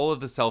all of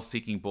the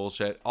self-seeking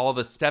bullshit, all of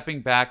the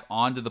stepping back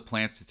onto the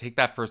plants to take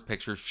that first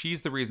picture,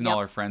 she's the reason all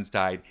her friends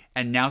died,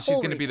 and now she's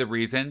going to be the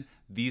reason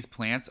these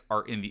plants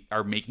are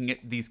making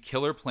it. These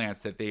killer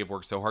plants that they have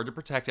worked so hard to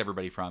protect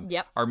everybody from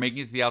are making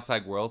it to the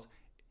outside world.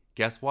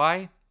 Guess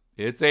why?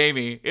 It's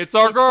Amy. It's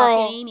our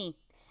girl. Fucking Amy.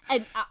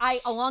 And I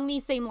along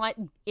these same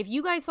lines, if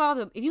you guys saw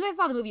the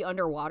movie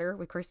Underwater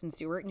with Kristen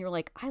Stewart, and you're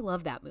like, I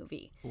love that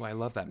movie. Oh, I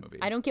love that movie.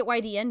 I don't get why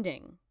the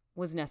ending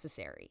was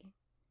necessary.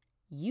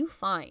 You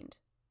find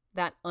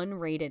that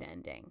unrated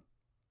ending.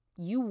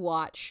 You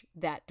watch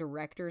that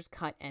director's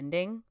cut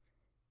ending.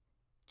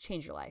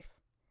 Change your life.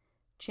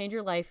 Change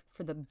your life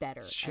for the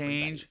better.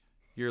 Change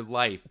your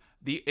life.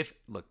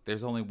 Look,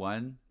 there's only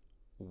one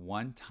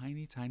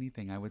tiny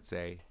thing I would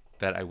say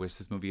that I wish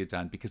this movie had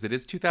done, because it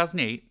is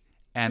 2008,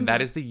 and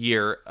that is the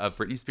year of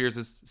Britney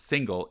Spears'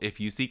 single "If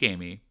You Seek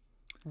Amy."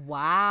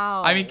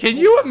 Wow. I mean, can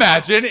you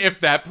imagine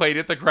if that played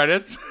at the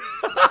credits?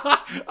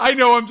 I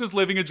know I'm just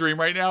living a dream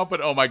right now,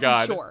 but oh my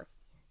God. Sure.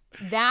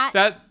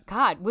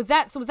 God, was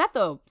that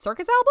the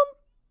Circus album?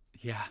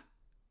 Yeah.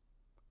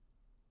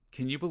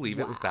 Can you believe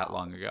it was that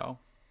long ago?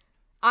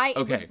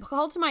 It was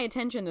called to my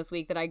attention this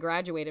week that I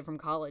graduated from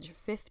college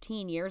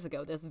 15 years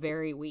ago this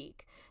very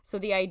week. So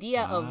the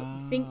idea of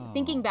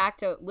thinking back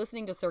to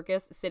listening to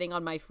Circus, sitting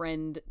on my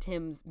friend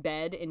Tim's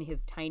bed in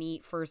his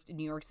tiny first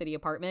New York City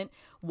apartment,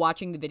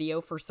 watching the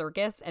video for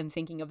Circus and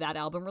thinking of that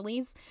album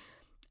release.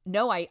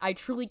 No, I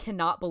truly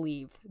cannot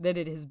believe that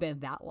it has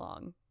been that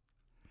long.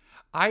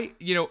 I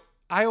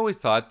always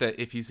thought that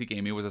If You Seek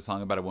Amy was a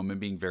song about a woman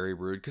being very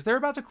rude, because they're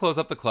about to close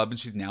up the club and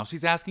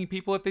she's asking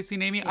people if they've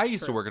seen Amy. I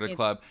used to work at a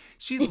club.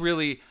 She's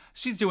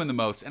doing the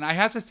most. And I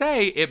have to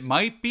say, it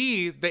might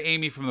be the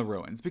Amy from the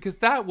Ruins, because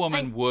that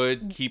woman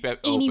would keep it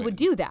Amy open. would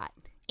do that.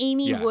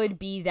 Amy would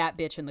be that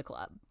bitch in the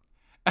club.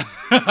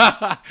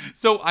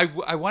 So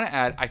I want to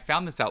add, I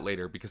found this out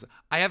later because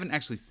I haven't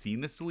actually seen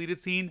this deleted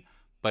scene,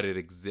 but it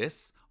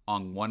exists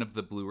on one of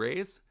the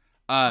Blu-rays.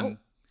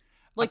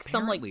 Like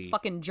some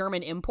fucking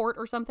German import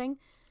or something?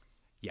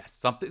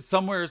 Yes,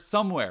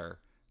 somewhere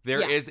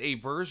there is a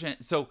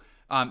version. So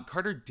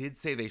Carter did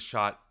say they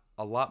shot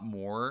a lot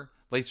more.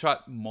 They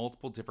shot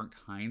multiple different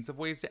kinds of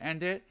ways to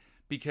end it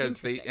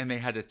because they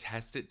had to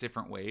test it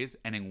different ways.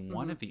 And in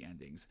one of the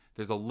endings,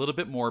 there's a little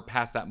bit more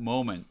past that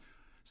moment.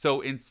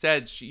 So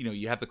instead, she,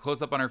 you have the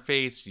close up on her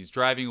face. She's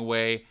driving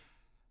away.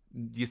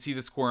 You see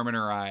the squirm in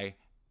her eye.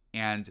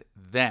 And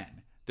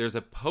then there's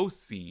a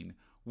post scene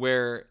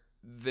where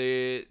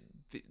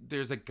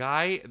there's a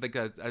guy,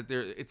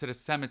 it's at a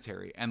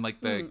cemetery, and like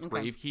the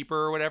gravekeeper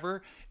or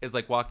whatever is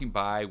like walking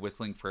by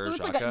whistling Frere So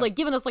it's Jacques. like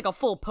giving us like a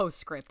full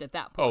postscript at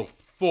that point. Oh,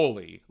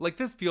 fully. Like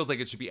this feels like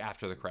it should be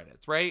after the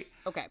credits, right?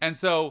 Okay. And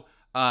so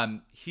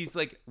he's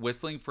like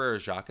whistling Frere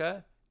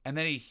Jacques, and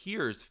then he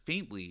hears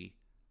faintly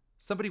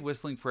somebody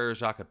whistling Frere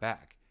Jacques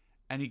back,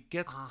 and he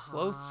gets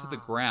close to the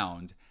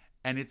ground,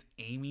 and it's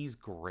Amy's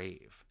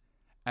grave.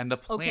 And the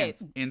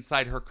plants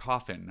inside her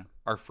coffin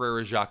are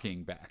Frere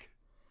Jacques-ing back.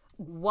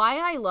 Why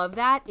I love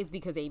that is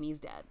because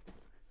Amy's dead.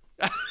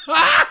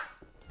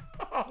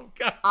 Oh,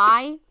 God.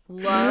 I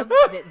love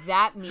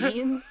that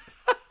means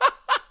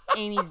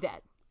Amy's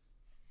dead.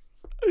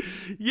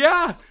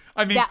 Yeah.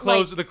 I mean, That,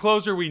 the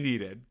closure we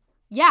needed.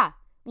 Yeah.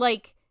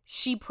 Like,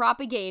 she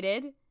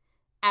propagated,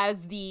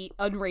 as the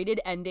unrated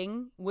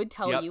ending would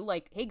tell you,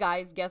 like, hey,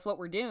 guys, guess what?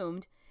 We're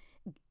doomed.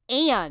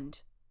 And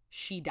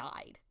she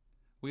died.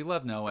 We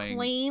love knowing.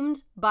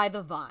 Claimed by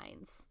the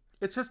vines.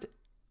 It's just...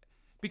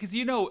 Because,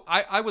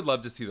 I would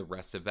love to see the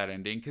rest of that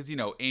ending. Because,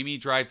 Amy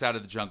drives out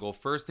of the jungle.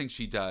 First thing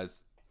she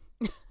does,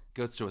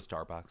 goes to a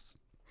Starbucks.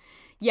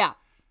 Yeah.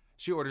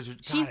 She orders her...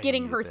 She's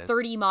getting her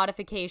 30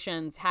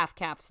 modifications,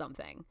 half-calf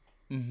something.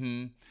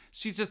 Mm-hmm.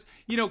 She's just,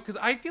 because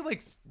I feel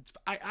like...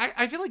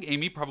 I feel like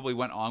Amy probably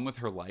went on with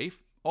her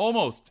life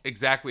almost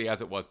exactly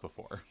as it was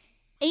before.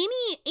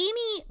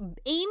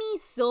 Amy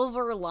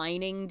silver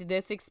lininged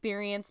this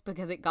experience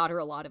because it got her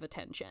a lot of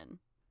attention.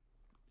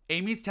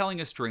 Amy's telling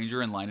a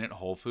stranger in line at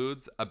Whole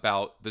Foods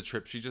about the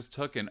trip she just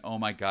took, and oh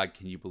my God,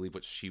 can you believe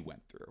what she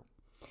went through?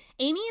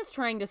 Amy is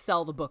trying to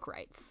sell the book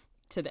rights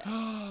to this.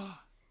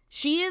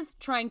 She is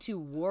trying to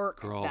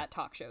work that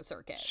talk show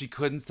circuit. She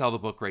couldn't sell the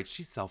book rights.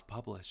 She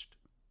self-published.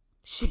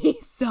 She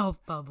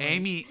self-published.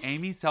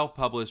 Amy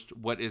self-published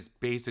what is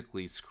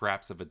basically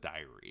scraps of a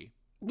diary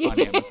on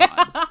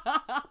Amazon.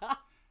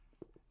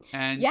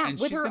 And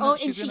with her own,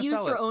 and she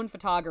used her own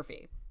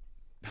photography.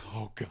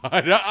 Oh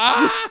God.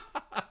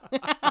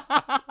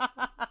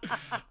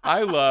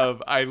 I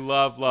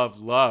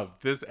love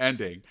this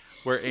ending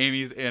where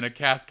Amy's in a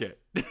casket.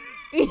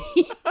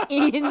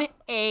 In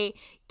a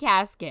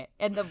casket,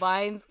 and the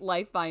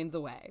life finds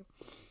a way.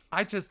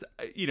 I just,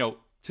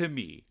 to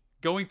me,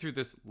 going through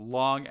this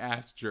long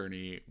ass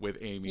journey with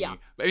Amy. Yeah.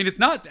 I mean, it's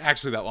not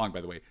actually that long,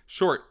 by the way.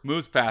 Short,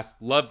 moves fast,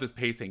 love this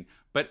pacing.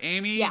 But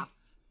Amy, yeah.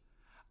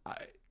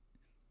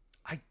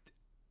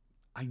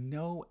 I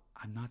know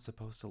I'm not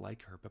supposed to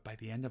like her, but by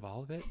the end of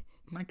all of it,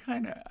 I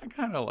kind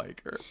of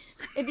like her.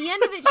 At the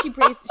end of it,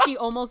 she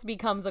almost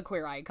becomes a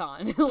queer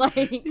icon.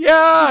 Like,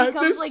 yeah,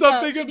 there's like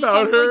something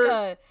about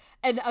her.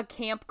 Like a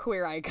camp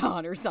queer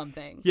icon or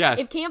something. Yes.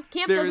 If camp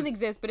doesn't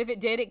exist, but if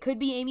it did, it could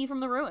be Amy from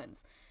the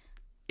Ruins.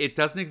 It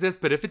doesn't exist,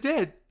 but if it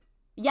did,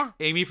 yeah,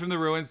 Amy from the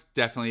Ruins,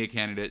 definitely a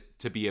candidate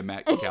to be a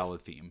Met Gala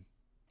theme.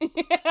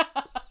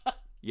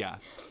 Yeah.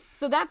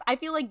 So I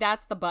feel like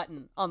that's the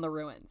button on the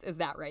Ruins. Is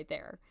that right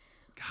there?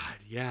 God,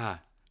 yeah.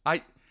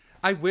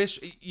 I wish,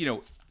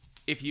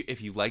 if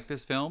you like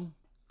this film,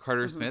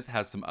 Carter Smith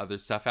has some other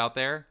stuff out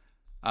there.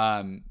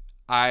 I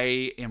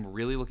am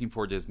really looking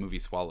forward to his movie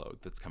Swallowed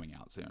that's coming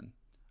out soon.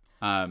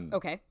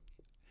 Okay.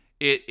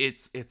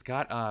 It's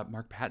got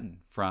Mark Patton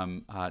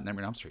from Nightmare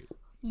on Elm Street.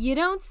 You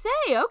don't say.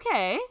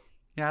 Okay.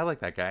 Yeah, I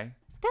like that guy.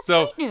 That's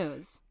great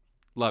news.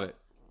 Love it.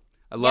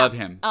 I love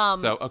him.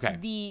 So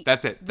okay,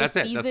 that's it. That's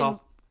it. That's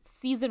all.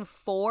 Season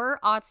 4,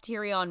 Aughts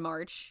Tyrion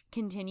March,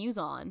 continues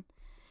on.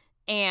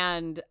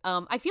 And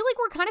I feel like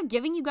we're kind of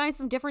giving you guys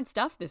some different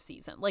stuff this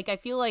season. Like, I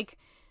feel like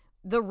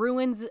the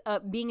Ruins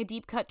being a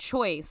deep cut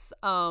choice,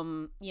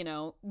 talking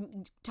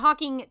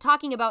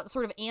about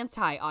sort of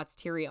anti-Aughts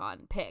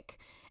Tyrion pick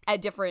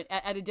at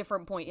a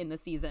different point in the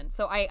season.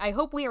 So I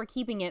hope we are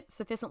keeping it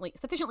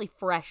sufficiently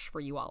fresh for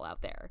you all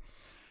out there.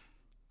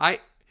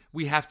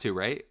 We have to,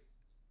 right?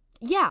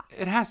 Yeah.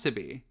 It has to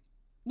be.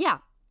 Yeah.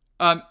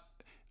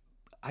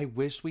 I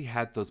wish we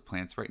had those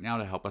plants right now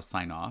to help us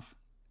sign off.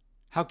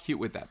 How cute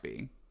would that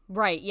be?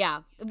 Right,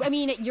 yeah. I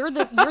mean, you're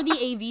the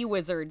AV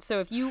wizard, so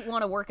if you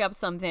want to work up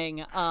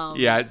something, a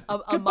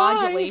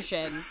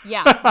modulation,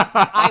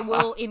 I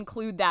will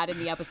include that in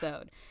the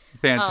episode.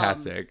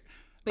 Fantastic.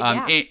 But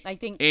I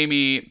think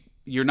Amy,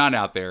 you're not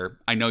out there.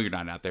 I know you're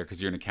not out there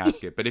because you're in a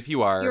casket. But if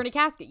you are, you're in a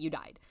casket. You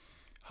died.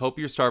 Hope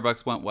your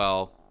Starbucks went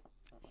well.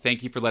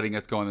 Thank you for letting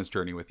us go on this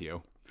journey with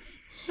you.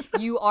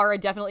 You are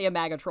definitely a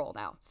MAGA troll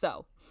now.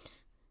 So.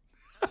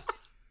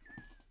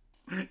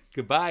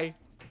 Goodbye.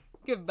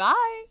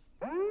 Goodbye.